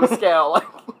 6 on the scale. Like,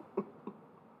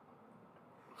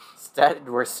 Instead,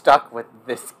 we're stuck with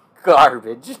this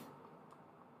garbage.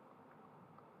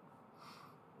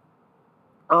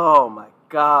 oh my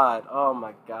god. Oh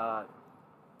my god.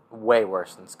 Way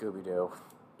worse than Scooby-Doo.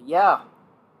 Yeah.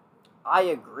 I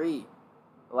agree.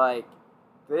 Like,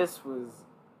 this was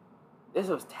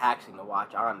taxing to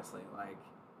watch, honestly. Like,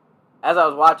 as I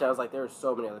was watching, I was like, there are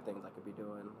so many other things I could be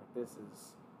doing. Like, this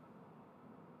is...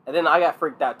 And then I got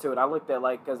freaked out, too. And I looked at,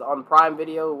 like, because on Prime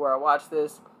Video, where I watched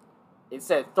this, it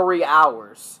said 3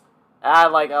 hours. And I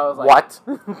was like... What?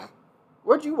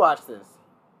 Where'd you watch this?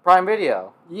 Prime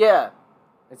Video. Yeah.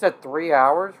 It said 3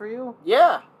 hours for you?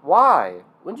 Yeah. Why?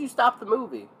 When'd you stop the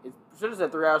movie? It should have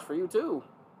said 3 hours for you, too.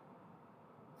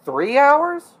 3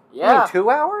 hours? Yeah. You mean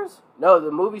 2 hours? No, the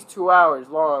movie's 2 hours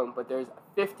long, but there's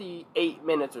 58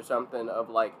 minutes or something of,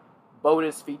 like,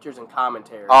 bonus features and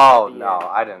commentary. Oh, at the no, end.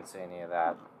 I didn't see any of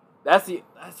that. That's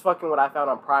fucking what I found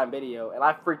on Prime Video, and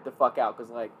I freaked the fuck out, because,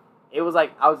 like, it was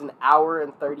like, I was an hour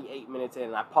and 38 minutes in,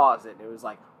 and I paused it, and it was,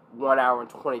 like, 1 hour and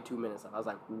 22 minutes, and I was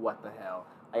like, what the hell?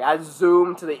 Like, I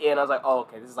zoomed to the end, I was like, oh,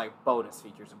 okay, this is, like, bonus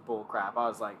features and bull crap. I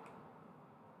was like,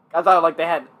 I thought, like, they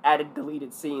had added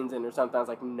deleted scenes in or something. I was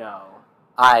like, no.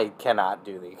 I cannot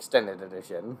do the extended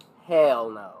edition. Hell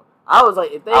no. I was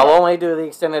like, if they... I'll only do the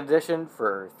extended edition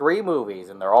for 3 movies,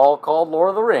 and they're all called Lord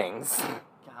of the Rings.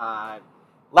 God.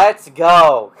 Let's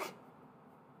go!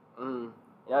 You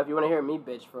know, if you want to hear me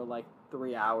bitch for, like,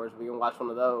 3 hours, we can watch one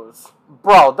of those.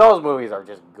 Bro, those movies are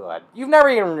just good. You've never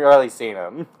even really seen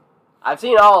them. I've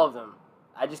seen all of them.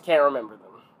 I just can't remember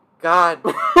them. God.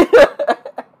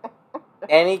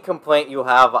 Any complaint you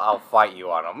have, I'll fight you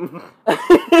on them.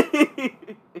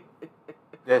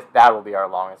 That will be our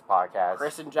longest podcast.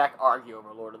 Chris and Jack argue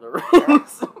over Lord of the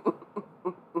Rings.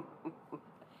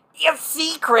 You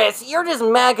see, Chris, you're just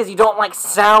mad because you don't like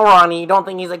Sauron and you don't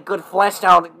think he's a good fleshed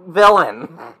out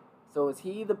villain. So is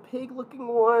he the pig-looking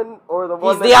one, or the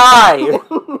one He's the eye!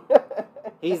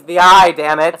 He's the eye,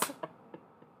 damn it.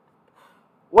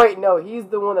 Wait, no, he's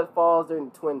the one that falls during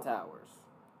the Twin Towers.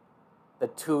 The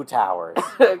 2 towers.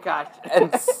 Gotcha.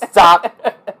 And stop.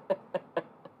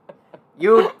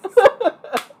 You...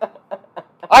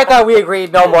 I thought we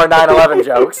agreed no more 9/11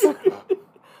 jokes.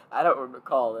 I don't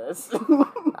recall this.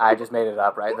 I just made it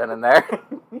up right then and there.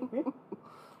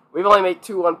 We've only made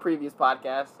 2 on previous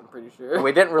podcasts, I'm pretty sure.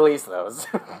 We didn't release those.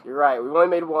 You're right, we've only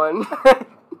made 1.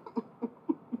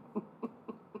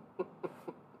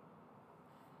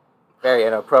 Very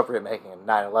inappropriate making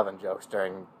 9/11 jokes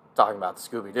during talking about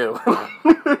Scooby-Doo.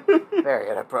 Very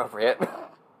inappropriate.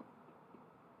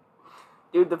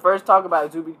 Dude, the first talk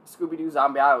about Scooby-Doo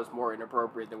Zombie Island was more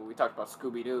inappropriate than when we talked about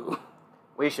Scooby-Doo.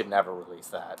 We should never release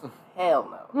that.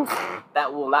 Hell no.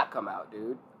 That will not come out,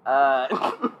 dude.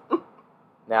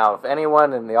 Now, if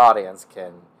anyone in the audience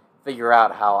can figure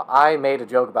out how I made a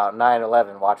joke about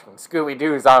 9/11 watching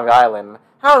Scooby-Doo Zombie Island,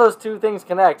 how those 2 things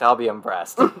connect, I'll be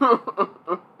impressed.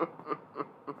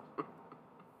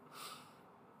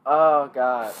 Oh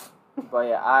god. But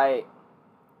yeah, I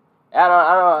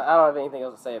don't have anything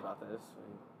else to say about this.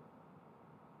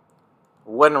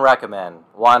 Wouldn't recommend.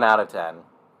 1 out of 10.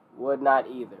 Would not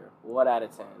either. 1 out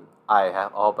of 10. I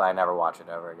hope I never watch it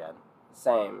ever again.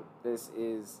 Same. This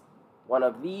is one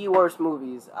of the worst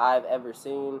movies I've ever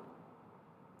seen.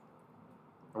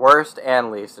 Worst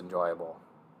and least enjoyable.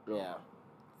 Yeah.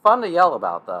 Fun to yell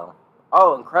about, though.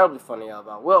 Oh, incredibly funny to yell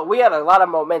about. Well, we had a lot of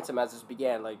momentum as this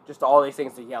began, like, just all these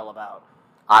things to yell about.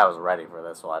 I was ready for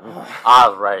this one. I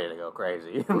was ready to go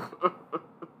crazy.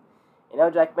 You know,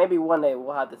 Jack, maybe one day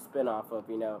we'll have the spin-off of,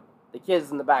 you know, the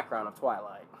kids in the background of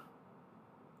Twilight.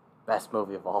 Best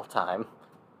movie of all time.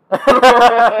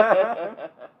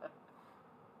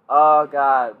 Oh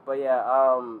God, but yeah,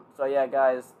 so yeah,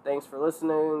 guys, thanks for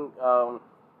listening.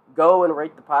 Go and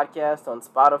rate the podcast on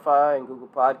Spotify and Google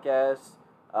Podcasts.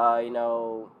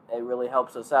 It really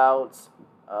helps us out.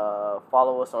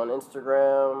 Follow us on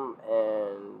Instagram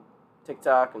and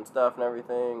TikTok and stuff and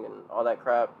everything and all that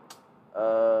crap.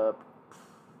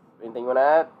 Anything you want to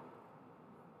add?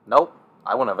 Nope.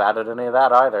 I wouldn't have added any of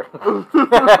that either.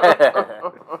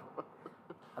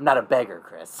 I'm not a beggar,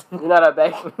 Chris. You're not a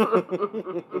beggar.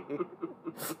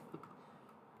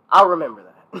 I'll remember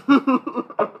that.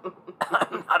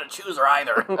 I'm not a chooser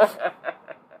either.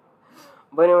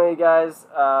 But anyway, guys,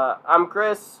 I'm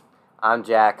Chris. I'm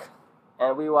Jack.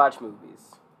 And we watch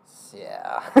movies.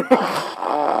 Yeah.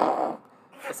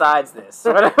 Besides this.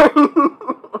 Whatever.